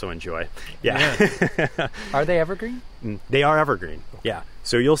we also enjoy. Are they evergreen? They are evergreen.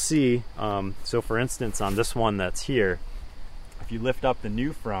 So you'll see, so for instance, on this one that's here, if you lift up the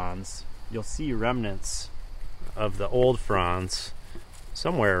new fronds, you'll see remnants of the old fronds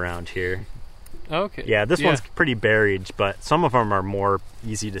somewhere around here. Okay. Yeah, this one's pretty buried, but some of them are more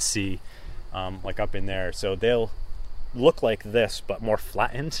easy to see, like up in there. So they'll look like this, but more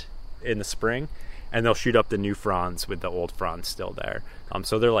flattened in the spring, and they'll shoot up the new fronds with the old fronds still there.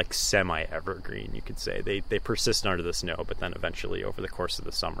 So they're like semi-evergreen, you could say. They persist under the snow, but then eventually over the course of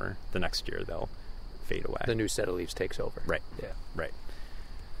the summer, the next year, they'll fade away. The new set of leaves takes over. Right.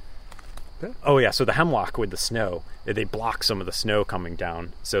 Oh yeah, so the hemlock with the snow, they block some of the snow coming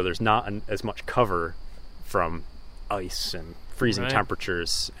down, so there's not as much cover from ice and freezing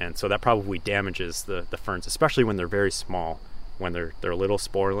temperatures, and so that probably damages the ferns, especially when they're very small. When they're little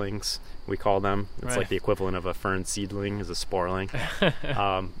sporlings, we call them. It's like the equivalent of a fern seedling is a sporling.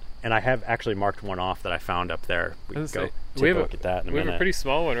 And I have actually marked one off that I found up there. We can go take a look at that in a minute. We have a pretty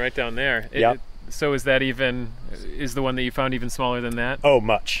small one right down there. So is the one that you found even smaller than that? Oh,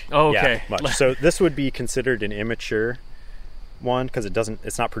 much. Oh, okay. Yeah, much. So this would be considered an immature one because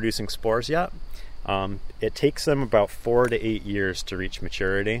it's not producing spores yet. It takes them about 4 to 8 years to reach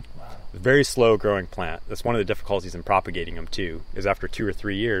maturity. Wow. Very slow growing plant. That's one of the difficulties in propagating them too, is after 2 or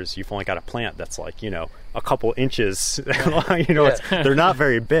 3 years, you've only got a plant that's like, a couple inches. They're not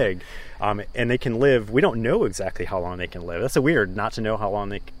very big. And they can live, we don't know exactly how long they can live. That's weird not to know how long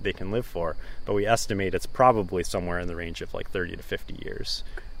they can live for, but we estimate it's probably somewhere in the range of like 30 to 50 years,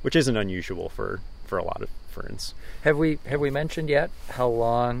 which isn't unusual for a lot of ferns. Have we mentioned yet how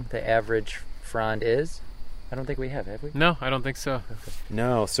long the average frond is? I don't think we have we? No, I don't think so. Okay.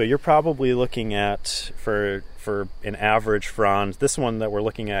 No, so you're probably looking at, for an average frond, this one that we're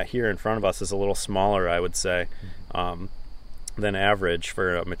looking at here in front of us is a little smaller, I would say, than average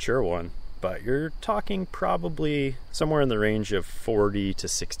for a mature one. But you're talking probably somewhere in the range of 40 to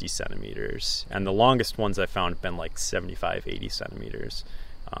 60 centimeters. And the longest ones I found have been like 75, 80 centimeters.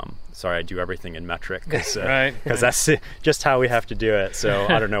 Sorry, I do everything in metric because that's just how we have to do it. So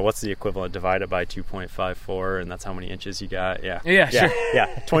I don't know, what's the equivalent? Divide it by 2.54, and that's how many inches you got. Sure.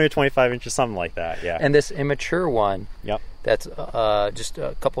 Yeah, 20 to 25 inches, something like that. Yeah. And this immature one, that's just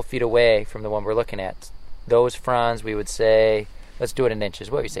a couple feet away from the one we're looking at. Those fronds, we would say, let's do it in inches.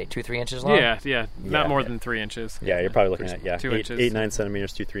 What would you say, 2-3 inches long? Yeah, not more than 3 inches. Yeah, you're probably looking at 2 inches. 8-9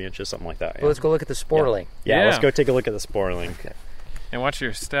 centimeters, 2-3 inches, something like that. Well, let's go look at the sporling. Yeah, let's go take a look at the sporling. Okay. And watch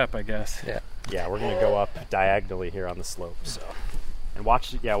your step, I guess. Yeah, we're going to go up diagonally here on the slope. So, and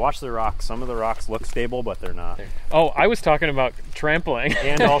watch the rocks. Some of the rocks look stable, but they're not. Oh, I was talking about trampling.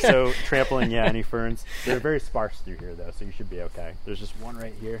 And also trampling, any ferns. They're very sparse through here, though, so you should be okay. There's just one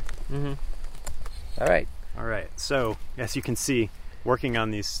right here. Mm-hmm. All right. So, as you can see, working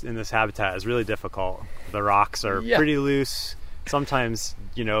on these in this habitat is really difficult. The rocks are pretty loose. Sometimes,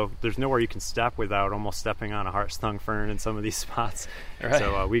 there's nowhere you can step without almost stepping on a hart's tongue fern in some of these spots. Right.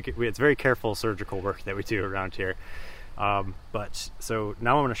 So it's very careful surgical work that we do around here. So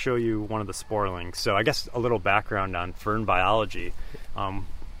now I'm going to show you one of the sporelings. So I guess a little background on fern biology.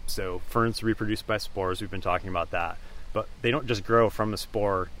 So ferns reproduce by spores. We've been talking about that. But they don't just grow from the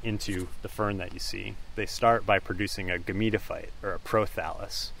spore into the fern that you see. They start by producing a gametophyte, or a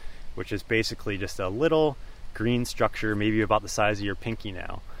prothallus, which is basically just a little green structure, maybe about the size of your pinky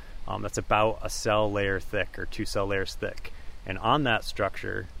nail. That's about a cell layer thick, or 2 cell layers thick. And on that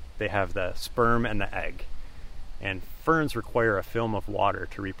structure, they have the sperm and the egg. And ferns require a film of water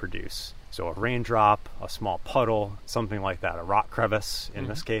to reproduce. So a raindrop, a small puddle, something like that, a rock crevice in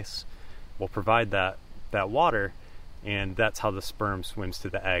this case, will provide that water, and that's how the sperm swims to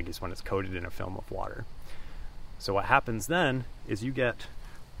the egg, is when it's coated in a film of water. So what happens then is you get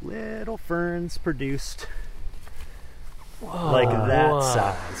little ferns produced like that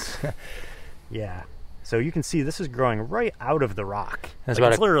size. Yeah. So you can see this is growing right out of the rock. That's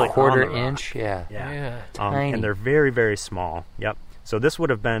like about a quarter on the rock. inch. Yeah. Yeah. Tiny. And they're very, very small. Yep. So this would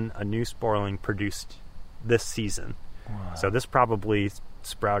have been a new sporling produced this season. Wow. So this probably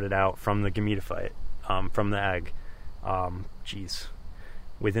sprouted out from the gametophyte, from the egg,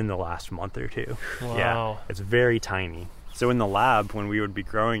 within the last month or two. Wow. Yeah. It's very tiny. So in the lab, when we would be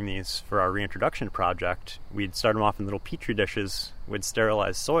growing these for our reintroduction project, we'd start them off in little petri dishes. We'd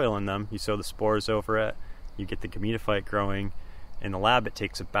sterilize soil in them. You sow the spores over it. You get the gametophyte growing. In the lab, it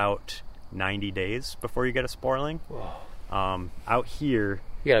takes about 90 days before you get a sporling. Whoa. Out here,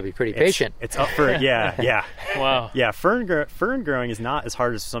 You gotta be pretty patient. it's up for yeah. Wow. Yeah, fern growing is not as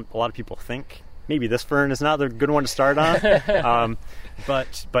hard as a lot of people think. Maybe this fern is not the good one to start on,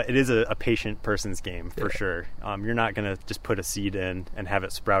 but it is a patient person's game for sure. You're not going to just put a seed in and have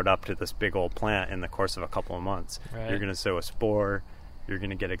it sprout up to this big old plant in the course of a couple of months. Right. You're going to sow a spore. You're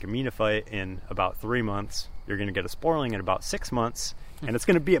going to get a gametophyte in about 3 months. You're going to get a sporling in about 6 months, and it's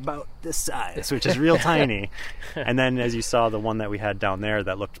going to be about this size, which is real tiny. And then, as you saw, the one that we had down there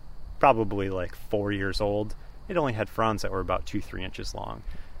that looked probably like 4 years old, it only had fronds that were about 2-3 inches long.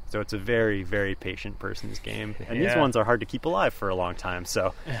 So it's a very, very patient person's game. And these ones are hard to keep alive for a long time.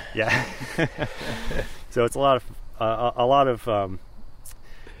 So, yeah. So it's a lot of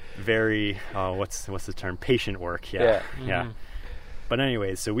very, what's the term? Patient work. Yeah. Yeah. Yeah. But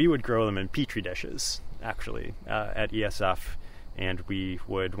anyways, so we would grow them in petri dishes, actually, at ESF. And we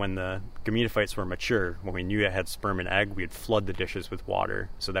would, when the gametophytes were mature, when we knew it had sperm and egg, we'd flood the dishes with water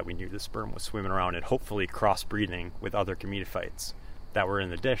so that we knew the sperm was swimming around and hopefully crossbreeding with other gametophytes that were in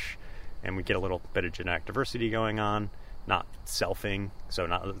the dish, and we get a little bit of genetic diversity going on, not selfing, so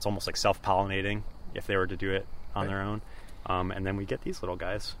it's almost like self-pollinating if they were to do it on their own, and then we get these little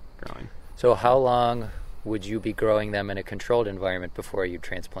guys growing. So how long would you be growing them in a controlled environment before you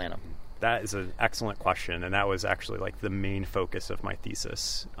transplant them? That is an excellent question, and that was actually like the main focus of my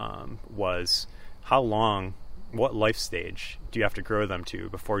thesis, was how long, what life stage do you have to grow them to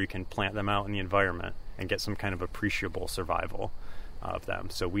before you can plant them out in the environment and get some kind of appreciable survival of them.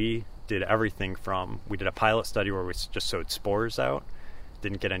 So we did everything we did a pilot study where we just sowed spores out,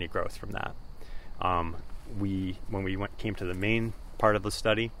 didn't get any growth from that. When we came to the main part of the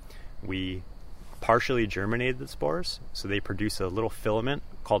study, we partially germinated the spores, so they produce a little filament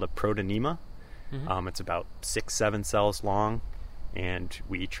called a protonema. It's about 6-7 cells long, and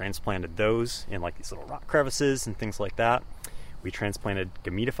we transplanted those in like these little rock crevices and things like that. We transplanted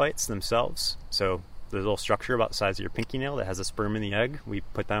gametophytes themselves, so the little structure about the size of your pinky nail that has a sperm in the egg, we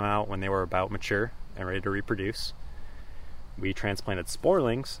put them out when they were about mature and ready to reproduce. We transplanted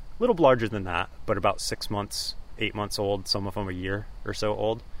sporelings, a little larger than that, but about 6 months, 8 months old, some of them a year or so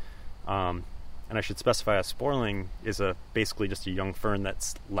old. And I should specify a sporling is basically just a young fern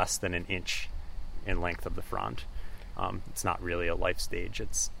that's less than an inch in length of the frond. It's not really a life stage.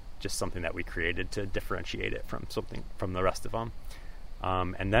 It's just something that we created to differentiate it from the rest of them.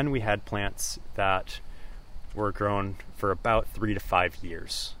 And then we had plants that were grown for about 3 to 5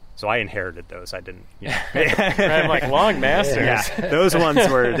 years. So I inherited those. I didn't, I'm like long masters. Yeah, those ones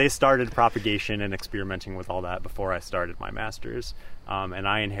they started propagation and experimenting with all that before I started my master's. And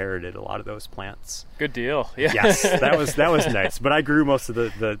I inherited a lot of those plants. Good deal. Yeah. Yes, that was nice. But I grew most of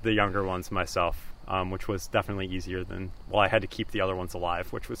the younger ones myself, which was definitely easier than, I had to keep the other ones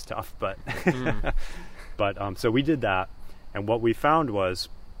alive, which was tough. But, so we did that. And what we found was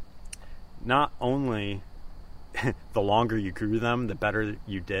not only the longer you grew them, the better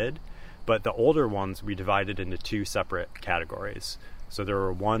you did, but the older ones we divided into 2 separate categories. So there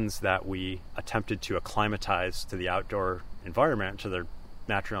were ones that we attempted to acclimatize to the outdoor environment, to their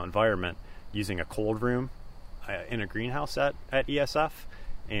natural environment, using a cold room in a greenhouse at ESF,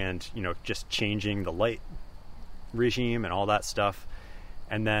 and just changing the light regime and all that stuff.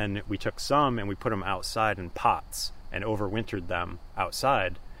 And then we took some and we put them outside in pots and overwintered them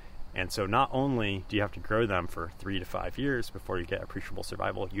outside. And so not only do you have to grow them for 3 to 5 years before you get appreciable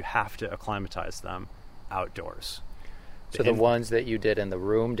survival, you have to acclimatize them outdoors. So the ones that you did in the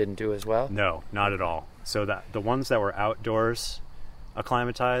room didn't do as well? No, not at all. So that the ones that were outdoors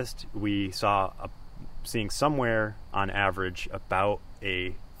acclimatized, we seeing somewhere on average about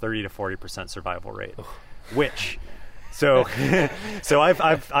a 30 to 40% survival rate, which So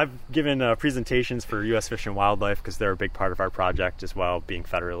I've given presentations for U.S. Fish and Wildlife because they're a big part of our project as well, being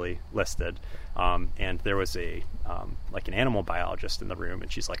federally listed. And there was an animal biologist in the room,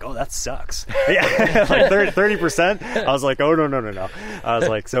 and she's like, "Oh, that sucks." Yeah, like 30%. I was like, "Oh, no." I was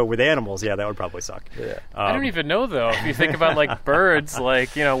like, "So with animals, yeah, that would probably suck." Yeah. I don't even know though. If you think about like birds, like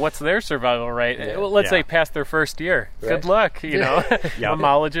what's their survival rate? Yeah. Well, let's say past their first year. Right. Good luck, Yeah.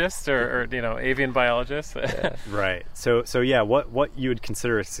 Mammologist or avian biologist. Yeah. Right. So yeah, what you would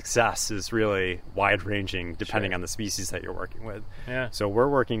consider a success is really wide ranging depending Sure. on the species that you're working with. Yeah. So we're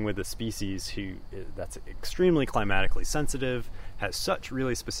working with a species that's extremely climatically sensitive, has such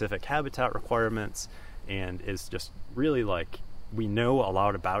really specific habitat requirements, and is just really like, we know a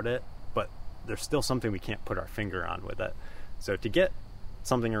lot about it, but there's still something we can't put our finger on with it. So to get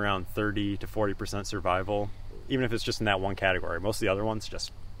something around 30 to 40% survival, even if it's just in that one category, most of the other ones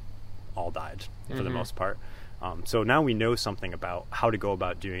just all died for the most part. So now we know something about how to go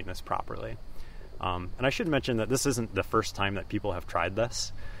about doing this properly. And I should mention that this isn't the first time that people have tried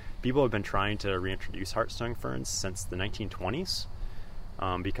this. People have been trying to reintroduce heart-stung ferns since the 1920s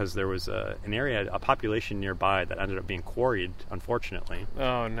because there was a population nearby that ended up being quarried, unfortunately.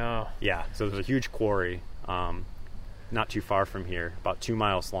 Oh, no. Yeah, so there's a huge quarry not too far from here, about 2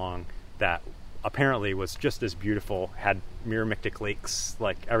 miles long, that apparently was just as beautiful, had mirromictic lakes,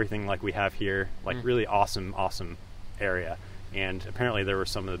 like everything like we have here, like really awesome area. And apparently there were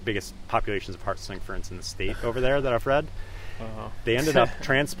some of the biggest populations of heart-stung ferns in the state over there that I've read. They ended up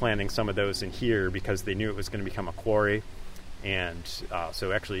transplanting some of those in here because they knew it was going to become a quarry. And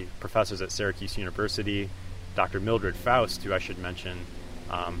so actually professors at Syracuse University, Dr. Mildred Faust, who I should mention,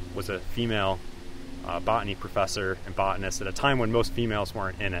 was a female botany professor and botanist at a time when most females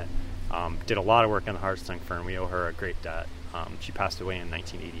weren't in it. Did a lot of work on the heart-stung fern. We owe her a great debt. She passed away in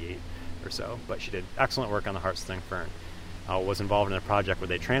 1988 or so, but she did excellent work on the heart-stung fern. Was involved in a project where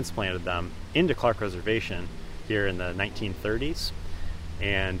they transplanted them into Clark Reservation here in the 1930s,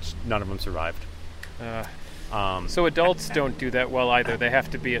 and none of them survived. So adults don't do that well either. They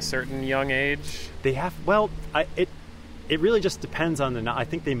have to be a certain young age. They have, it really just depends on I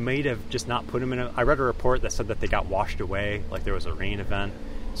think they might have just not put them in I read a report that said that they got washed away, like there was a rain event.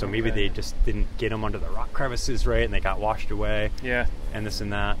 So maybe they just didn't get them under the rock crevices right, and they got washed away. Yeah. And this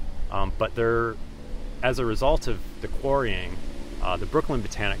and that. But as a result of the quarrying, the Brooklyn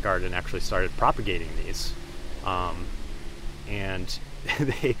Botanic Garden actually started propagating these. And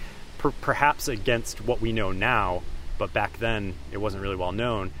they, perhaps against what we know now, but back then it wasn't really well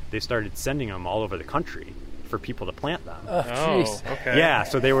known, they started sending them all over the country for people to plant them. Oh, jeez. Okay. Yeah,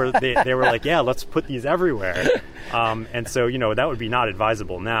 so they were like, yeah, let's put these everywhere. And so, that would be not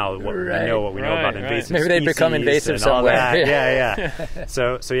advisable now. We know what we know about invasive Maybe they'd become invasive somewhere. Yeah.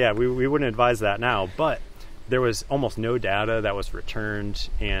 So yeah, we wouldn't advise that now. But there was almost no data that was returned,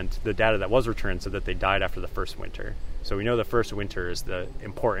 and the data that was returned said that they died after the first winter. So we know the first winter is the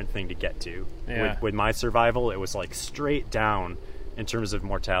important thing to get to. Yeah. With my survival, it was like straight down in terms of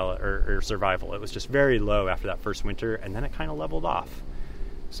mortality or survival. It was just very low after that first winter, and then it kind of leveled off.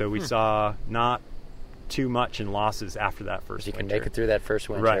 So we saw not too much in losses after that first winter. You can make it through that first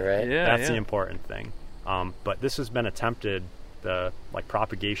winter, right? Yeah, That's the important thing. But this has been attempted, the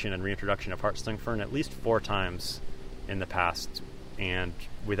propagation and reintroduction of heart-stung fern, at least 4 times in the past, and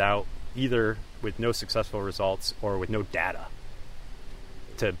with no successful results or with no data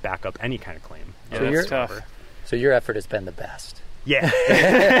to back up any kind of claim. Yeah, that's tough. So your effort has been the best.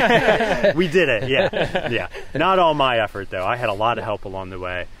 Yeah. We did it. Yeah. Not all my effort, though. I had a lot of help along the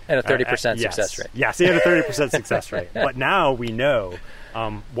way. And a 30% success rate. Yes, he had a 30% success rate. But now we know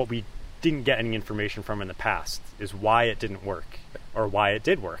what we didn't get any information from in the past is why it didn't work or why it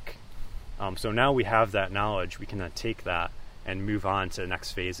did work. So now we have that knowledge. We can then take that and move on to the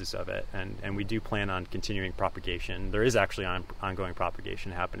next phases of it. And we do plan on continuing propagation. There is actually ongoing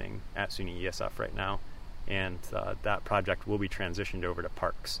propagation happening at SUNY ESF right now. And that project will be transitioned over to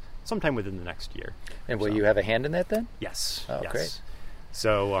parks sometime within the next year. And will you have a hand in that then? Yes. Oh, yes. Great.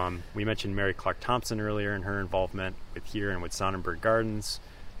 So we mentioned Mary Clark Thompson earlier and her involvement with here and with Sonnenberg Gardens.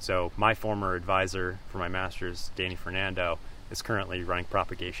 So my former advisor for my master's, Danny Fernando, is currently running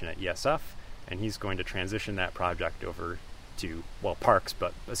propagation at ESF, and he's going to transition that project over to, parks,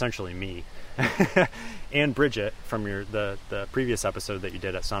 but essentially me. And Bridget from the previous episode that you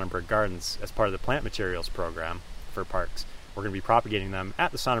did at Sonnenberg Gardens as part of the plant materials program for parks. We're going to be propagating them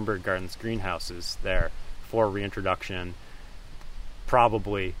at the Sonnenberg Gardens greenhouses there for reintroduction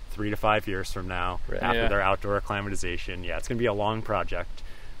probably 3 to 5 years from now after their outdoor acclimatization. Yeah, it's going to be a long project,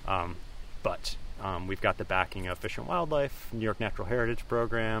 but we've got the backing of Fish and Wildlife, New York Natural Heritage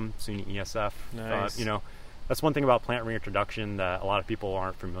Program, SUNY ESF. Nice. that's one thing about plant reintroduction that a lot of people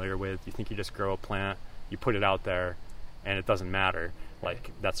aren't familiar with. You think you just grow a plant, you put it out there, and it doesn't matter.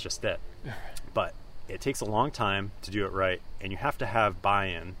 Like, that's just it. But it takes a long time to do it right, and you have to have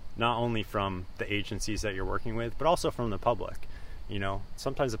buy-in, not only from the agencies that you're working with, but also from the public. You know,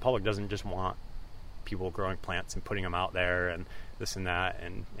 sometimes the public doesn't just want people growing plants and putting them out there and this and that,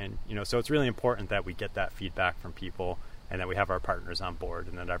 and you know, so it's really important that we get that feedback from people, and that we have our partners on board,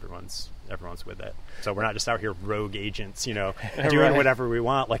 and that everyone's with it. So we're not just out here rogue agents, you know, doing whatever we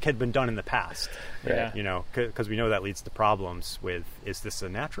want, like had been done in the past. Yeah. You know, because we know that leads to problems with, is this a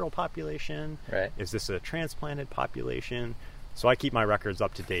natural population? Right. Is this a transplanted population? So I keep my records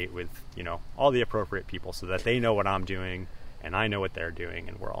up to date with, you know, all the appropriate people, so that they know what I'm doing and I know what they're doing,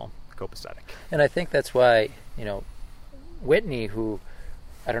 and we're all copacetic. And I think that's why, you know, Whitney, who,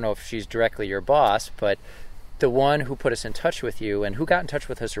 I don't know if she's directly your boss, but the one who put us in touch with you and who got in touch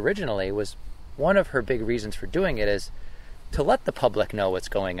with us originally, was one of her big reasons for doing it is to let the public know what's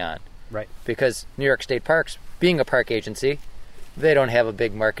going on. Right. Because New York State Parks, being a park agency, they don't have a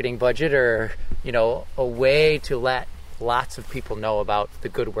big marketing budget or, you know, a way to let lots of people know about the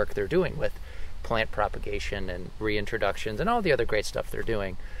good work they're doing with plant propagation and reintroductions and all the other great stuff they're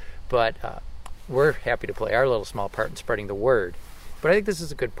doing. But we're happy to play our little small part in spreading the word. But I think this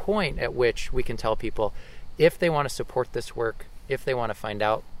is a good point at which we can tell people, if they want to support this work, if they want to find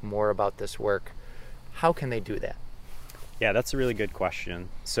out more about this work, how can they do that? Yeah, that's a really good question.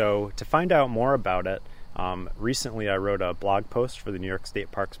 So to find out more about it, recently I wrote a blog post for the New York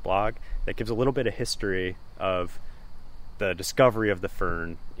State Parks blog that gives a little bit of history of the discovery of the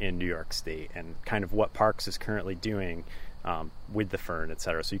fern in New York State, and kind of what Parks is currently doing with the fern,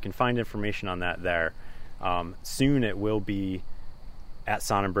 etc. So you can find information on that there. Soon it will be at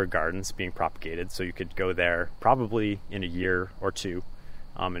Sonnenberg Gardens being propagated, so you could go there probably in a year or two,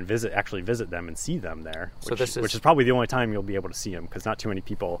 and visit them and see them there, which is probably the only time you'll be able to see them, because not too many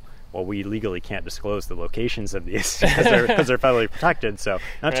people, well, we legally can't disclose the locations of these because they're federally protected, so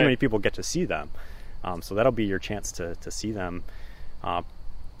not too many people get to see them. So that'll be your chance to see them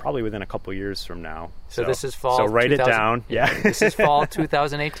probably within a couple years from now. So this is fall. So write it down. Yeah. This is fall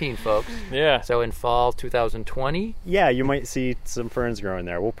 2018, folks. Yeah. So in fall 2020? Yeah, you might see some ferns growing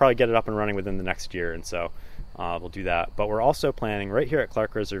there. We'll probably get it up and running within the next year, and so we'll do that. But we're also planning right here at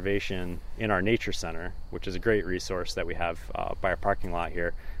Clark Reservation in our nature center, which is a great resource that we have by our parking lot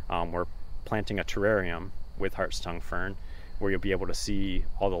here. We're planting a terrarium with hart's tongue fern, where you'll be able to see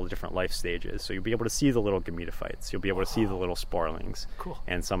all the different life stages. So you'll be able to see the little gametophytes. You'll be able to see the little sporelings. Cool.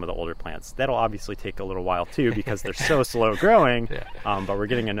 And some of the older plants. That'll obviously take a little while too, because they're so slow growing. Yeah. But we're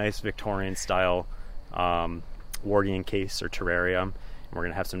getting a nice Victorian style Wardian case or terrarium. And we're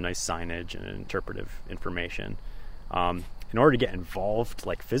going to have some nice signage and interpretive information. In order to get involved,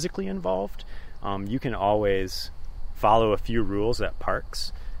 like physically involved, you can always follow a few rules at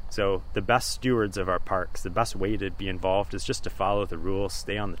parks. So the best stewards of our parks, the best way to be involved is just to follow the rules,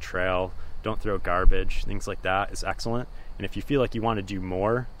 stay on the trail, don't throw garbage, things like that is excellent. And if you feel like you want to do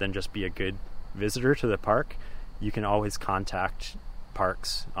more than just be a good visitor to the park, you can always contact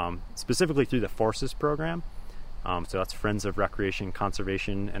parks, specifically through the FORCES program. So that's Friends of Recreation,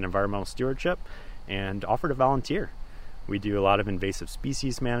 Conservation, and Environmental Stewardship, and offer to volunteer. We do a lot of invasive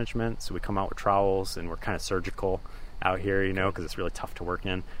species management, so we come out with trowels and we're kind of surgical out here, you know, because it's really tough to work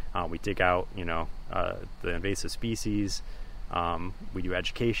in. We dig out, you know, the invasive species. We do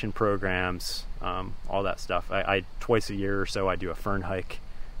education programs, all that stuff. I twice a year or so I do a fern hike.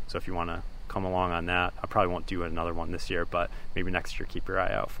 So if you want to come along on that, I probably won't do another one this year, but maybe next year keep your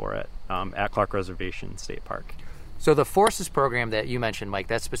eye out for it at Clark Reservation State Park. So the FORCES program that you mentioned, Mike,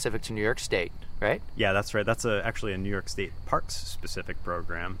 that's specific to New York State, right? Yeah, that's right. That's actually a New York State Parks specific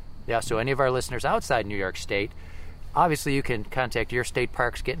program. Yeah, so any of our listeners outside New York State, obviously you can contact your state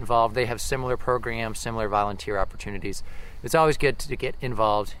parks, get involved. They have similar programs, similar volunteer opportunities. It's always good to get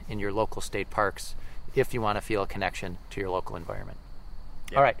involved in your local state parks if you want to feel a connection to your local environment.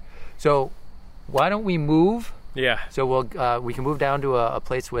 Yeah. All right, so why don't we move? Yeah. So we can move down to a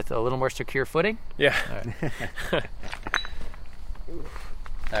place with a little more secure footing? Yeah. All right.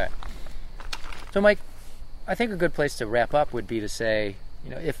 All right. So Mike, I think a good place to wrap up would be to say, you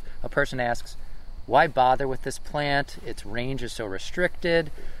know, if a person asks, why bother with this plant? Its range is so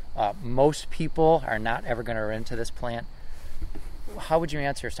restricted. Most people are not ever going to run into this plant. How would you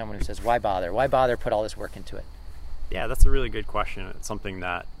answer someone who says, why bother? Why bother put all this work into it? Yeah, that's a really good question. It's something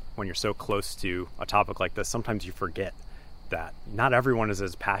that when you're so close to a topic like this, sometimes you forget that not everyone is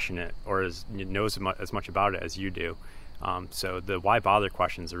as passionate or knows as much about it as you do. So the why bother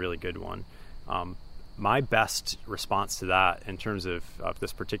question is a really good one. my best response to that in terms of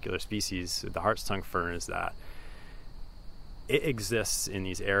this particular species, the hartstongue fern, is that it exists in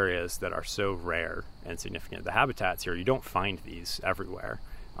these areas that are so rare and significant. The habitats here, you don't find these everywhere.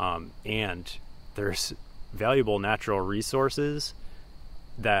 And there's valuable natural resources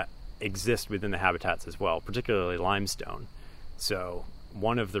that exist within the habitats as well, particularly limestone. So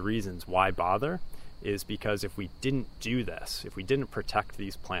one of the reasons why bother is because if we didn't do this, if we didn't protect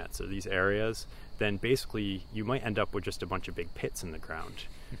these plants or these areas, then basically you might end up with just a bunch of big pits in the ground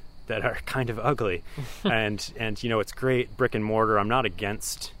that are kind of ugly. and it's great brick and mortar. I'm not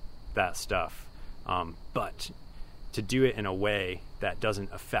against that stuff. But to do it in a way that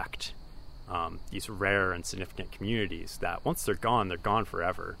doesn't affect these rare and significant communities, that once they're gone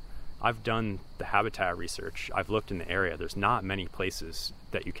forever. I've done the habitat research. I've looked in the area. There's not many places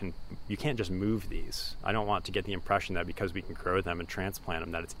that you can't just move these. I don't want to get the impression that because we can grow them and transplant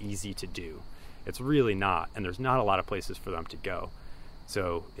them that it's easy to do. It's really not, and there's not a lot of places for them to go.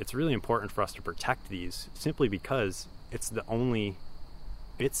 So it's really important for us to protect these simply because it's the only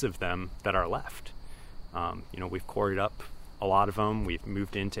bits of them that are left. We've quarried up a lot of them. We've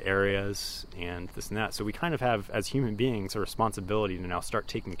moved into areas and this and that. So we kind of have, as human beings, a responsibility to now start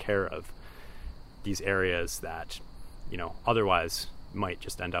taking care of these areas that, otherwise might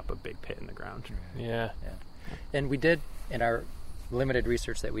just end up a big pit in the ground. Yeah. And we did, in our limited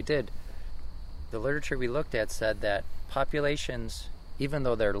research that we did, the literature we looked at said that populations, even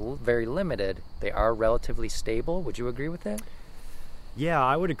though they're very limited, they are relatively stable. Would you agree with that? Yeah,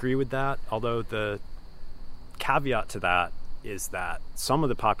 I would agree with that. Although the caveat to that is that some of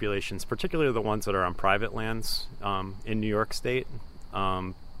the populations, particularly the ones that are on private lands in New York State,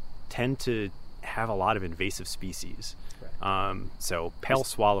 tend to have a lot of invasive species. Right. So pale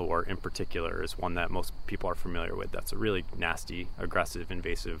swallowwort in particular is one that most people are familiar with. That's a really nasty, aggressive,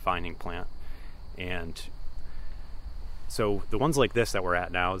 invasive vining plant. And so the ones like this that we're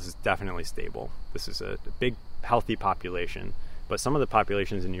at now is definitely stable. This is a big, healthy population. But some of the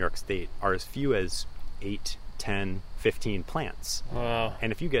populations in New York State are as few as 8, 10, 15 plants. Wow.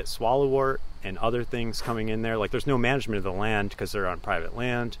 And if you get swallowwort and other things coming in there, like there's no management of the land because they're on private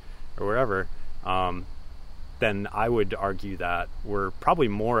land or wherever, then I would argue that we're probably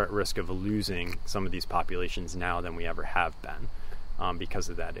more at risk of losing some of these populations now than we ever have been because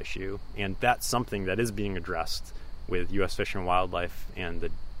of that issue. And that's something that is being addressed with U.S. Fish and Wildlife and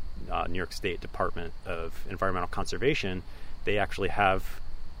the New York State Department of Environmental Conservation. They actually have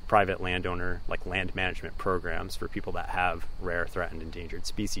private landowner, like land management programs for people that have rare, threatened, endangered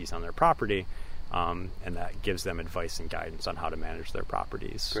species on their property, and that gives them advice and guidance on how to manage their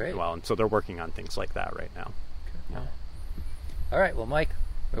properties. Great. Well, and so they're working on things like that right now. Okay. Yeah. All right. Well, Mike,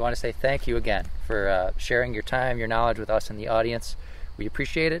 we want to say thank you again for sharing your time, your knowledge with us and the audience. We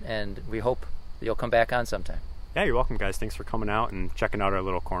appreciate it, and we hope you'll come back on sometime. Yeah, you're welcome, guys. Thanks for coming out and checking out our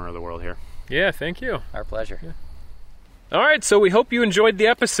little corner of the world here. Yeah, thank you. Our pleasure. Yeah. All right, so we hope you enjoyed the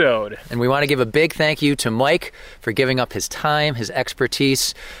episode. And we want to give a big thank you to Mike for giving up his time, his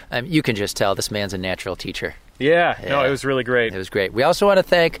expertise. You can just tell this man's a natural teacher. Yeah, no, it was really great. It was great. We also want to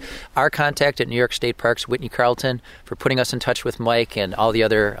thank our contact at New York State Parks, Whitney Carlton, for putting us in touch with Mike and all the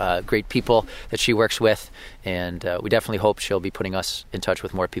other great people that she works with. And we definitely hope she'll be putting us in touch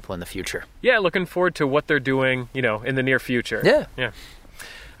with more people in the future. Yeah, looking forward to what they're doing, in the near future. Yeah.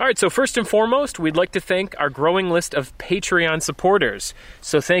 All right, so first and foremost, we'd like to thank our growing list of Patreon supporters.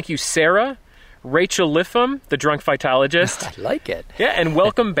 So thank you, Sarah, Rachel Liffam, the drunk phytologist. I like it. Yeah, and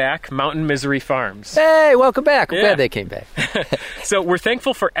welcome back, Mountain Misery Farms. Hey, welcome back. I'm glad they came back. So we're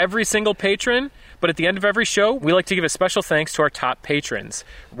thankful for every single patron, but at the end of every show, we like to give a special thanks to our top patrons.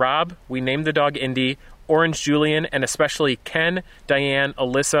 Rob, we named the dog Indy, Orange Julian, and especially Ken, Diane,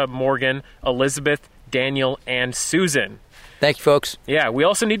 Alyssa, Morgan, Elizabeth, Daniel, and Susan. Thank you, folks. Yeah, we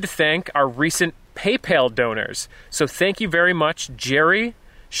also need to thank our recent PayPal donors. So thank you very much, Jerry,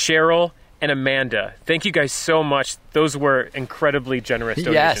 Cheryl, and Amanda. Thank you guys so much. Those were incredibly generous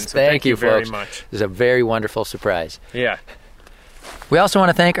donations. Yes, so thank you folks. very much. It was a very wonderful surprise. Yeah. We also want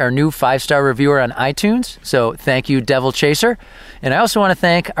to thank our new 5-star reviewer on iTunes. So thank you, Devil Chaser. And I also want to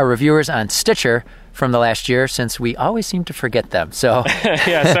thank our reviewers on Stitcher from the last year, since we always seem to forget them. So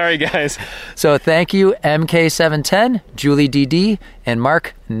yeah, sorry guys. So thank you, MK710, Julie DD, and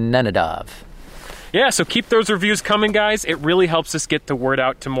Mark Nenadov. Yeah, so keep those reviews coming, guys. It really helps us get the word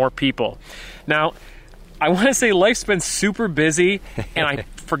out to more people. Now, I want to say life's been super busy, and I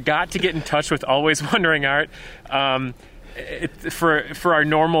forgot to get in touch with Always Wondering Art for our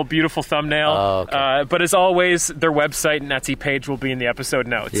normal beautiful thumbnail. Oh, okay. But as always, their website and Etsy page will be in the episode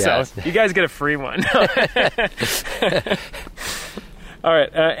notes. Yes. So you guys get a free one. All right,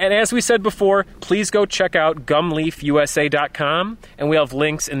 and as we said before, please go check out gumleafusa.com, and we have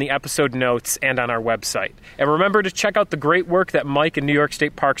links in the episode notes and on our website. And remember to check out the great work that Mike and New York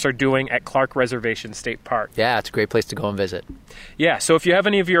State Parks are doing at Clark Reservation State Park. Yeah, it's a great place to go and visit. Yeah, so if you have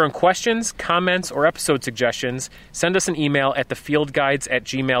any of your own questions, comments, or episode suggestions, send us an email at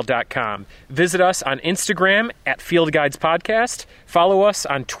thefieldguides@gmail.com. Visit us on Instagram at FieldGuidesPodcast, follow us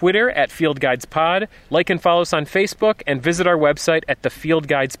on Twitter at FieldGuidesPod, like and follow us on Facebook, and visit our website at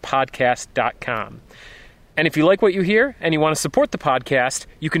thefieldguidespodcast.com. And if you like what you hear and you want to support the podcast,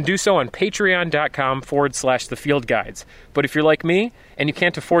 you can do so on patreon.com/thefieldguides. But if you're like me and you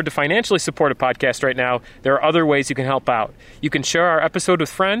can't afford to financially support a podcast right now, there are other ways you can help out. You can share our episode with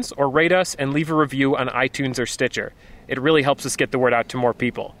friends or rate us and leave a review on iTunes or Stitcher. It really helps us get the word out to more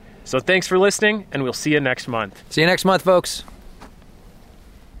people. So thanks for listening, and we'll see you next month. See you next month, folks.